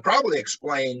can probably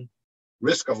explain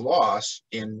risk of loss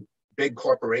in big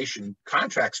corporation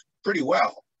contracts pretty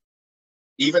well,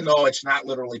 even though it's not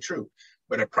literally true.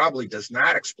 But it probably does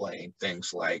not explain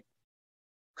things like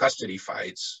custody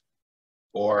fights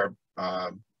or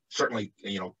certainly,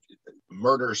 you know,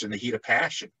 murders in the heat of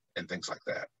passion and things like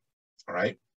that. All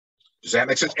right. Does that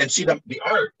make sense? And see, the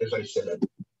art, as I said,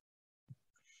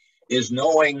 is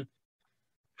knowing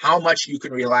how much you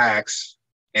can relax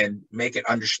and make it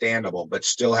understandable, but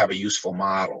still have a useful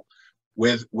model.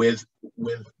 With the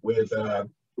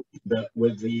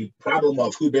problem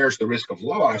of who bears the risk of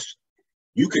loss,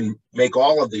 you can make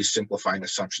all of these simplifying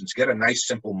assumptions, get a nice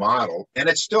simple model, and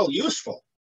it's still useful.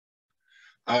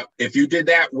 If you did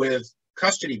that with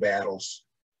custody battles,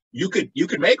 you could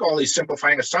make all these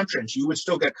simplifying assumptions. You would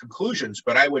still get conclusions,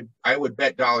 but I would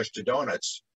bet dollars to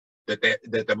donuts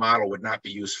that the model would not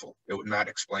be useful. It would not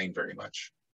explain very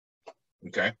much.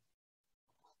 Okay.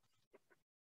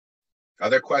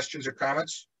 Other questions or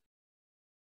comments?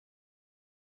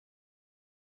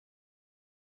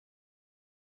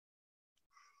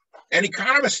 And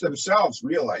economists themselves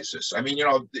realize this. I mean, you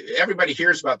know, everybody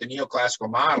hears about the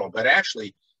neoclassical model, but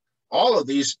actually all of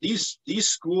these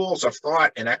schools of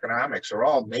thought in economics are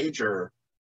all major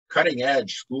cutting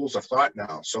edge schools of thought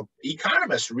now. So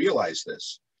economists realize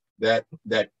this, that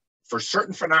for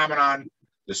certain phenomenon,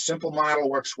 the simple model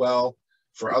works well.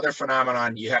 For other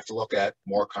phenomenon, you have to look at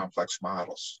more complex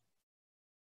models.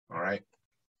 All right.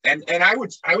 And I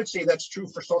would say that's true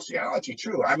for sociology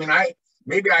too. I mean,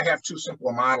 maybe I have too simple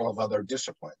a model of other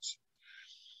disciplines,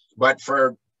 but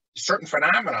for certain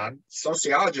phenomenon,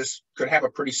 sociologists could have a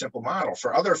pretty simple model.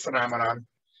 For other phenomenon,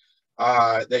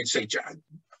 they'd say, John,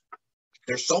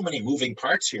 there's so many moving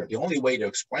parts here. The only way to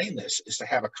explain this is to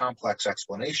have a complex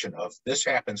explanation of this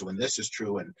happens when this is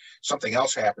true and something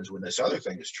else happens when this other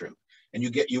thing is true. And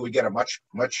you would get a much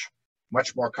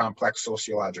more complex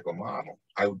sociological model,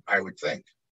 I would think,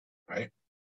 right?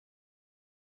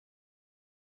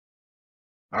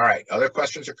 All right, other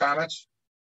questions or comments?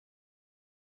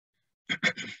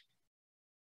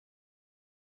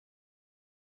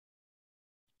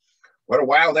 What a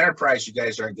wild enterprise you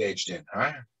guys are engaged in,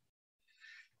 huh?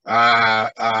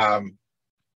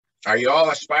 Are you all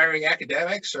aspiring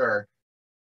academics or?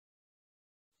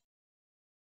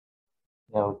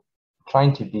 No,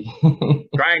 trying to be.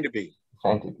 Trying to be.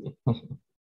 Trying to be. All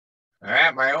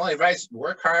right, my only advice,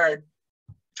 work hard,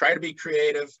 try to be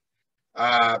creative,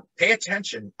 pay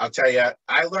attention. I'll tell you,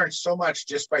 I learned so much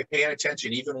just by paying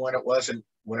attention, even when it wasn't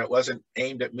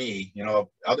aimed at me, you know,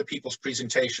 other people's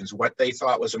presentations, what they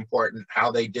thought was important,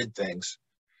 how they did things.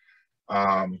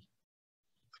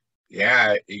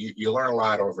 Yeah, you learn a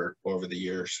lot over the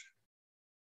years.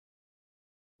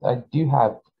 I do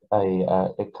have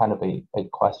a kind of a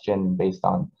question based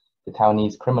on the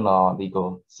Taiwanese criminal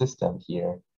legal system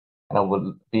here. And I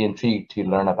would be intrigued to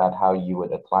learn about how you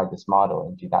would apply this model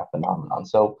into that phenomenon.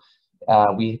 So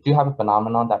we do have a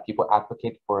phenomenon that people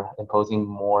advocate for imposing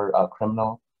more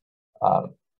criminal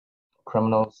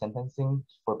sentencing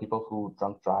for people who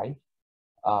drunk drive.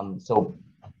 So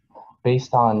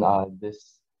based on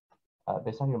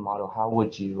based on your model, how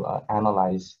would you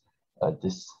analyze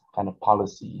this kind of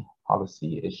policy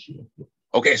issue?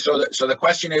 Okay, so the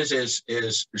question is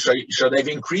so they've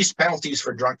increased penalties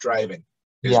for drunk driving.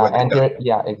 Yeah, and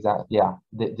exactly. Yeah,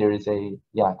 there is they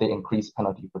increase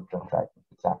penalty for drunk driving.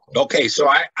 Exactly. Okay, so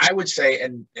I would say,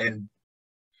 and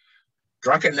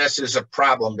drunkenness is a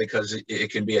problem because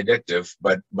it can be addictive,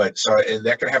 but so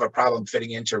that can have a problem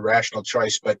fitting into rational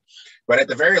choice. But at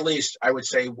the very least, I would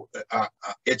say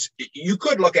you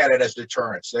could look at it as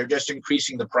deterrence. They're just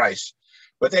increasing the price,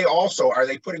 but they also are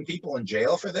they putting people in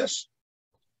jail for this?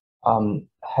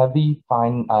 Heavy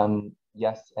fine.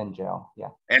 Yes, and jail. Yeah.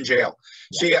 And jail.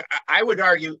 Yeah. See, I would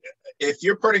argue if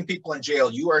you're putting people in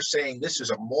jail, you are saying this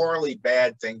is a morally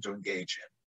bad thing to engage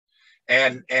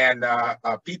in. And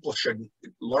people should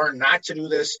learn not to do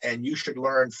this, and you should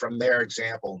learn from their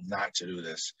example not to do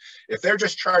this. If they're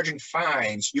just charging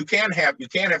fines, you can't have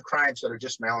crimes that are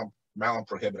just malum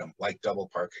prohibitum, like double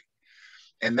parking.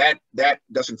 And that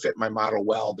doesn't fit my model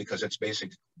well because it's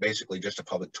basically just a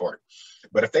public tort.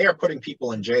 But if they are putting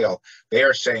people in jail, they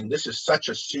are saying this is such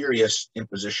a serious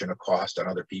imposition of cost on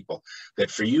other people that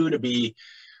for you to be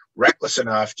reckless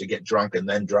enough to get drunk and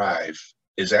then drive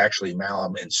is actually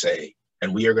malum in se.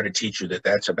 And we are going to teach you that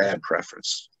that's a bad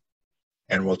preference.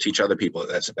 And we'll teach other people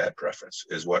that that's a bad preference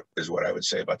is what I would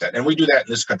say about that. And we do that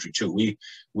in this country too.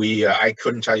 I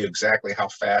couldn't tell you exactly how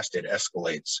fast it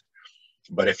escalates.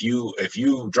 But if you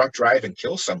drunk drive and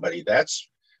kill somebody, that's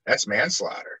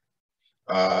manslaughter,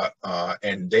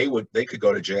 and they could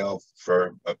go to jail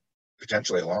for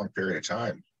potentially a long period of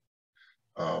time.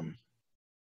 All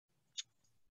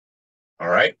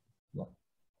right. Yeah.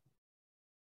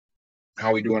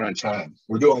 How are we doing on time?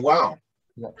 We're doing well.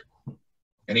 Yeah.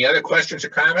 Any other questions or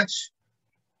comments?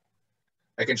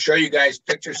 I can show you guys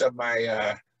pictures of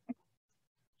my.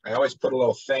 I always put a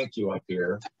little thank you up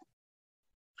here.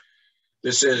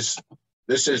 This is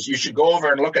you should go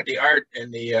over and look at the art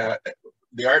in the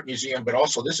art museum, but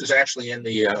also this is actually in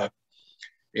the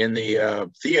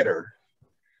theater,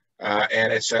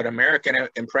 and it's an American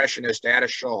Impressionist Ada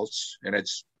Schultz, and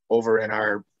it's over in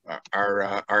our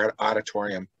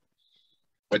auditorium.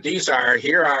 But here's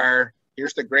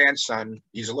the grandson.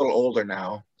 He's a little older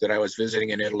now that I was visiting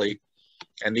in Italy,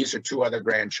 and these are two other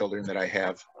grandchildren that I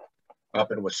have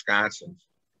up in Wisconsin.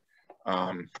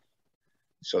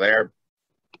 So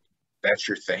that's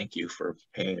your thank you for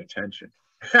paying attention.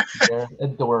 They're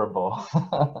adorable.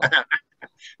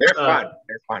 They're fun.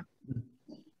 They're fun.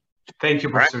 Thank you,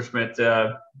 Professor Schmidt.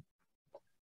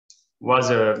 Was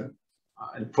a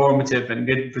informative and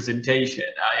good presentation.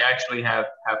 I actually have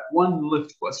one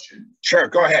lift question. Sure,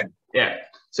 go ahead. Yeah.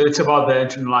 So it's about the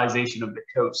internalization of the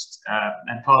cost,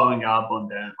 and following up on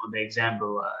the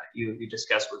example you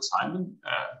discussed with Simon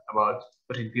about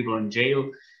putting people in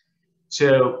jail.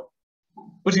 So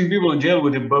putting people in jail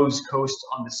would impose costs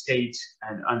on the state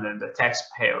and on the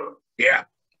taxpayer. Yeah.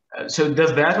 So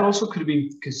does that also could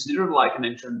be considered like an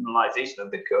internalization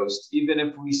of the cost, even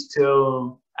if we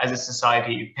still, as a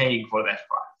society, paying for that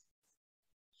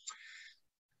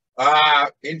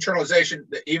crime? Internalization,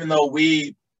 even though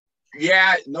we,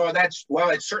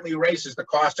 it certainly raises the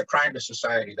cost of crime to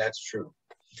society. That's true.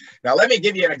 Now, let me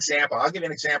give you an example. I'll give you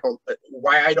an example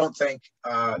why I don't think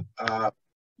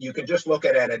you can just look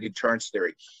at it at deterrence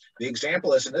theory. The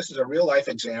example is, and this is a real life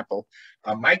example,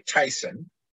 Mike Tyson.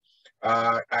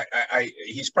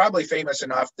 He's probably famous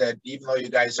enough that even though you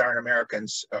guys aren't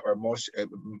Americans, or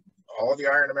all of you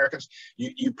aren't Americans,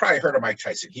 you probably heard of Mike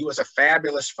Tyson. He was a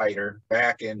fabulous fighter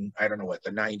back in, I don't know what, the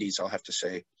 90s, I'll have to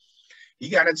say. He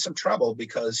got in some trouble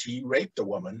because he raped a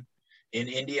woman in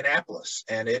Indianapolis.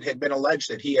 And it had been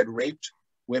alleged that he had raped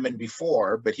women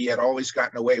before, but he had always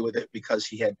gotten away with it because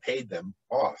he had paid them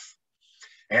off.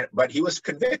 But he was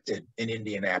convicted in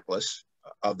Indianapolis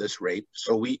of this rape.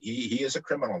 So he is a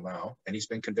criminal now, and he's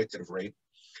been convicted of rape.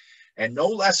 And no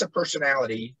less a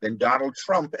personality than Donald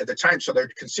Trump at the time. So they're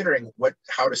considering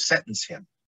how to sentence him.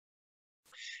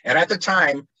 And at the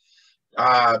time,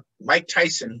 Mike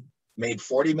Tyson made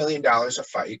 $40 million a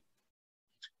fight.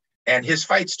 And his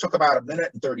fights took about 1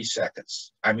 minute and 30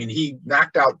 seconds. I mean, he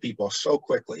knocked out people so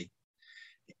quickly,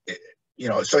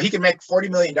 so he can make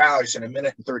 $40 million in 1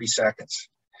 minute and 30 seconds.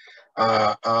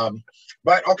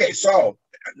 But okay, so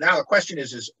now the question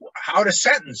is how to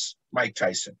sentence Mike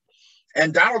Tyson.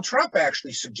 And Donald Trump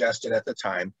actually suggested at the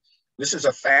time, this is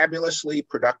a fabulously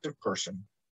productive person.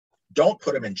 Don't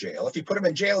put him in jail. If you put him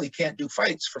in jail, he can't do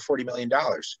fights for $40 million.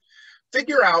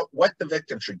 Figure out what the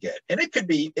victim should get. And it could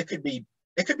be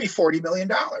 $40 million.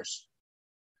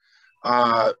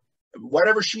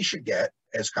 Whatever she should get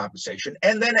as compensation,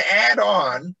 and then add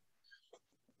on,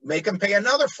 make him pay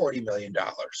another $40 million.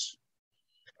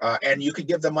 And you could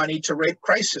give the money to rape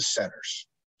crisis centers.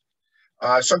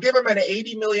 So give him an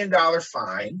 $80 million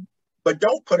fine, but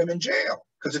don't put him in jail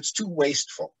because it's too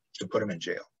wasteful to put him in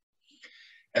jail.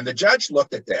 And the judge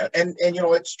looked at that, and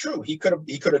it's true. He could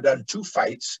have done 2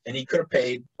 fights, and he could have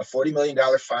paid a $40 million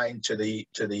fine to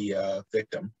the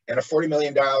victim and a $40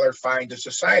 million fine to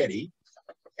society,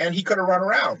 and he could have run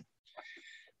around.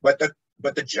 But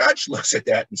the judge looks at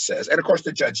that and says, and of course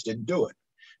the judge didn't do it,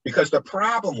 because the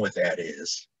problem with that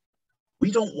is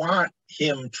we don't want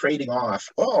him trading off,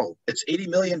 it's $80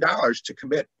 million to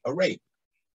commit a rape.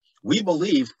 We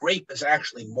believe rape is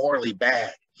actually morally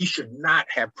bad. He should not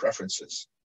have preferences.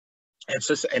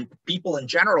 And people in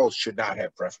general should not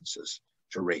have preferences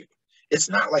to rape. It's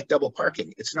not like double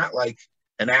parking. It's not like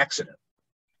an accident.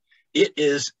 It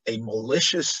is a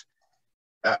malicious,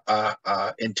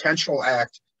 intentional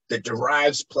act that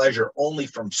derives pleasure only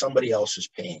from somebody else's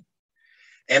pain.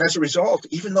 And as a result,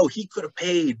 even though he could have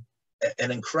paid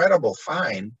an incredible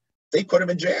fine, they put him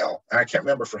in jail. And I can't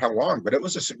remember for how long, but it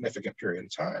was a significant period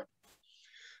of time.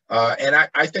 And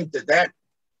I think that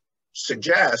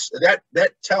suggests,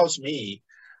 that tells me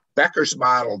Becker's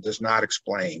model does not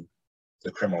explain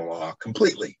the criminal law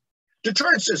completely.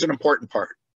 Deterrence is an important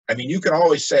part. I mean, you can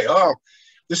always say,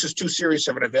 this is too serious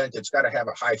of an event, it's got to have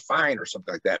a high fine or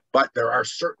something like that. But there are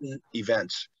certain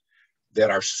events that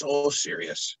are so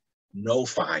serious, no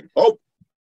fine.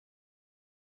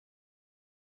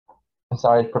 I'm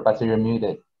sorry, Professor, you're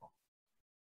muted.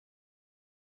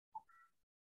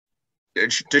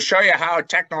 To show you how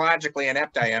technologically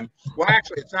inept I am. Well,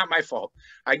 actually, it's not my fault.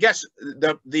 I guess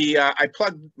I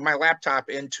plugged my laptop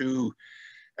into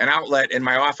an outlet in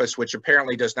my office, which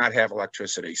apparently does not have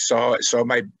electricity. So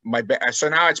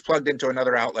now it's plugged into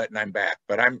another outlet, and I'm back.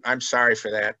 But I'm sorry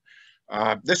for that.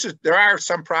 There are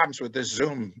some problems with this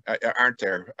Zoom, aren't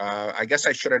there? I guess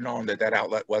I should have known that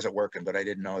outlet wasn't working, but I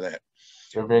didn't know that.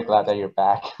 We're very glad that you're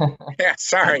back. Yeah,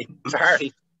 sorry.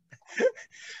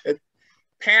 It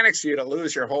panics you to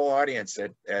lose your whole audience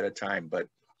at a time. But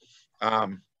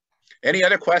any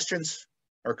other questions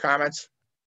or comments?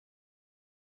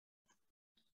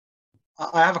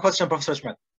 I have a question, Professor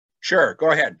Schmidt. Sure,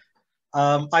 go ahead.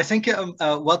 I think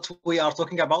what we are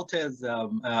talking about is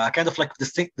a kind of like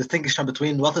distinction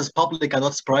between what is public and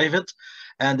what's private,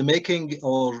 and making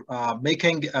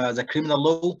the criminal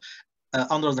law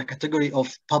under the category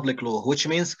of public law, which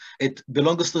means it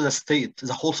belongs to the state,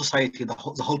 the whole society, the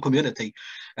whole community.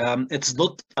 It's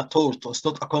not a tort, it's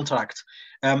not a contract.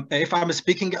 If I'm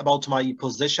speaking about my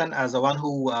position as the one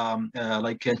who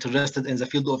interested in the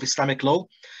field of Islamic law,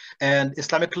 And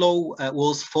Islamic law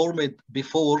was formed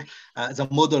before the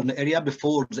modern era,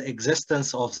 before the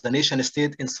existence of the nation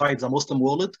state inside the Muslim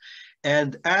world.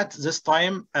 And at this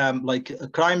time, like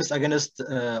crimes against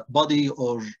body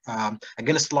or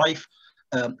against life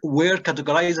were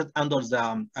categorized under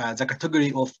the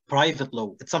category of private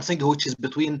law. It's something which is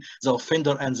between the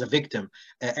offender and the victim,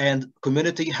 and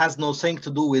community has nothing to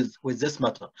do with this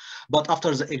matter. But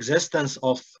after the existence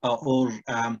of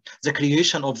the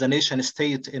creation of the nation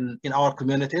state in our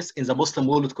communities, in the Muslim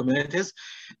world communities,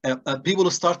 people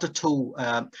started to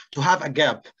have a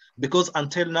gap, because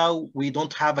until now we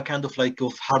don't have a kind of like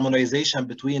of harmonization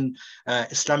between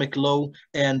Islamic law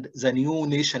and the new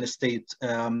nation state.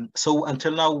 So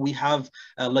until now we have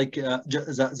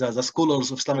the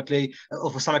scholars of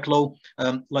Islamic law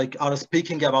like are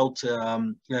speaking about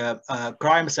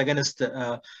crimes against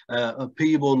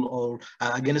people or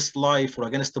against life or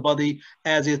against the body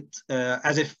as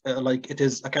if like it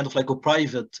is a kind of like a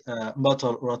private matter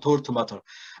or a tort matter.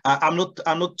 I'm not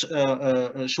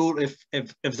sure if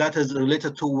that is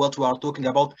related to what we are talking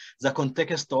about, the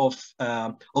context of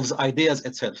the ideas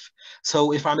itself.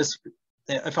 So if I'm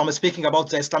speaking about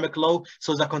the Islamic law,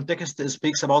 so the context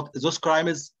speaks about those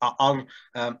crimes are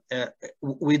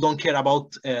we don't care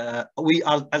about, we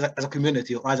are as a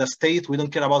community or as a state, we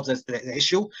don't care about the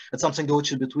issue. It's something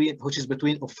which is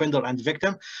between offender and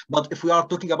victim. But if we are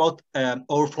talking about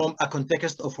or from a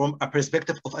context or from a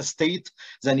perspective of a state,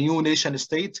 the new nation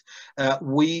state,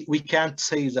 we can't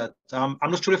say that. I'm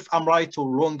not sure if I'm right or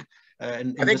wrong. I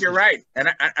think you're right, and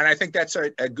I think that's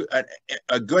a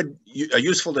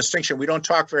useful distinction. We don't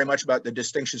talk very much about the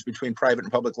distinctions between private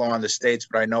and public law in the States,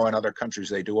 but I know in other countries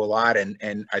they do a lot,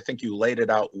 and I think you laid it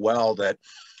out well.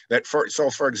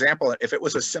 For example, if it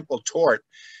was a simple tort,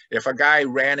 if a guy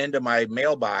ran into my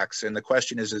mailbox and the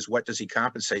question is what does he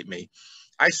compensate me?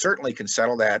 I certainly can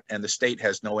settle that, and the state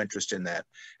has no interest in that.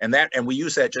 And we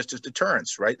use that just as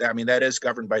deterrence, right? I mean, that is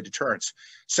governed by deterrence,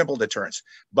 simple deterrence.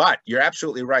 But you're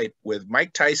absolutely right. With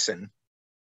Mike Tyson,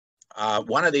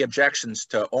 one of the objections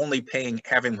to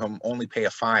having him only pay a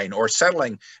fine or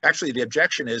settling, actually the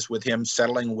objection is with him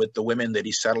settling with the women that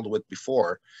he settled with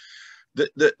before.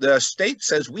 The state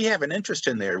says we have an interest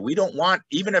in there. We don't want,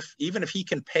 even if he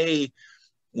can pay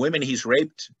women he's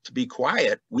raped to be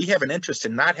quiet, we have an interest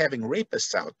in not having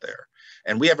rapists out there.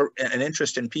 And we have an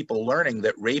interest in people learning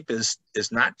that rape is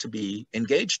not to be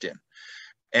engaged in.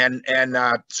 And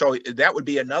so that would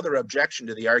be another objection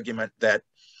to the argument that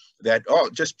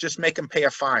just make them pay a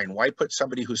fine. Why put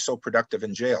somebody who's so productive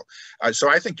in jail? So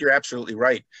I think you're absolutely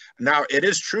right. Now, it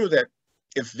is true that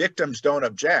if victims don't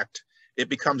object, it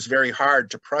becomes very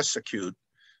hard to prosecute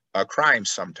crime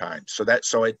sometimes. So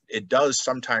it does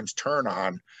sometimes turn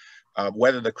on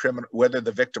whether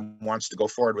the victim wants to go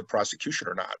forward with prosecution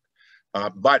or not.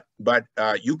 But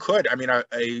you could, I mean,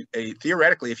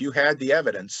 theoretically, if you had the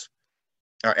evidence,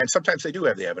 and sometimes they do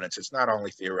have the evidence, it's not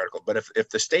only theoretical, but if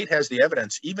the state has the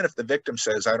evidence, even if the victim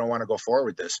says, I don't want to go forward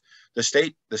with this, the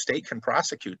state can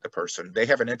prosecute the person. They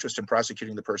have an interest in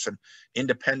prosecuting the person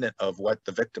independent of what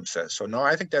the victim says. So no,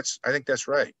 I think that's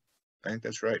right. I think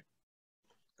that's right.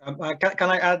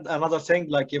 Can I add another thing?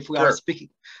 Like if we Sure.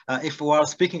 are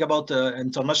speaking about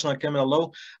international criminal law,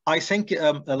 I think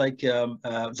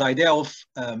the idea of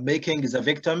making the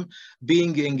victim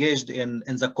being engaged in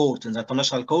the court, in the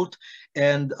international court,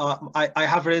 and I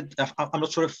have read, I'm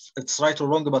not sure if it's right or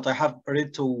wrong, but I have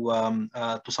read to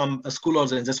some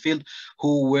scholars in this field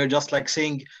who were just like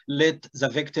saying, let the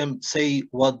victim say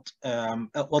what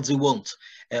they want,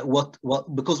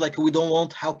 because like we don't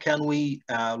want, how can we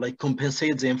like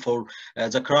compensate them for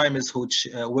the crimes which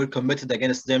were committed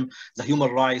against them, the human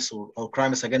rights or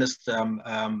crimes against their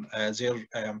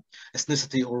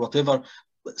ethnicity or whatever.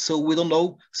 So we don't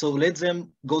know. So let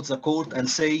them go to the court and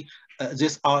say,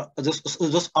 these are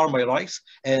my rights,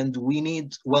 and we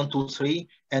need 1, 2, 3,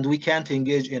 and we can't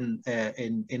engage in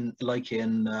the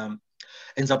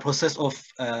process of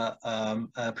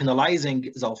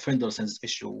penalizing the offenders in this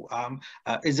issue.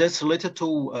 Is this related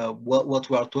to what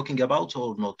we are talking about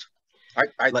or not?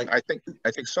 I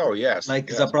think so. Yes. Like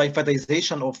yes. the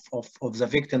privatization of the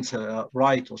victim's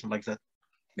right or something like that.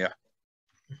 Yeah.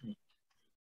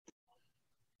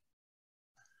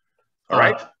 All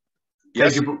right.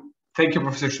 Yes. Thank you,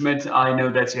 Professor Schmidt. I know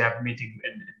that you have a meeting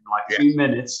in like 3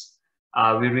 minutes.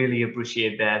 We really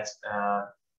appreciate that.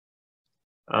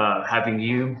 Having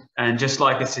you, and just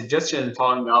like a suggestion,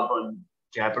 following up on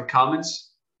Jabber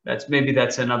comments, that's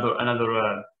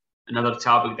another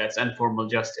topic, that's informal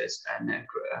justice and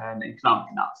economic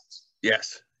analysis.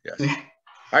 Yes.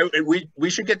 We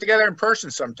should get together in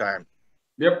person sometime.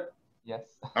 Yep. Yes.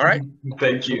 All right.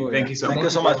 Thank you. Thank you so much. Thank you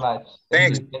so much. Thank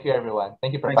Thanks. you. Thank you, everyone.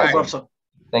 Thank you, Thank Professor. you, Professor.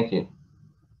 Thank you.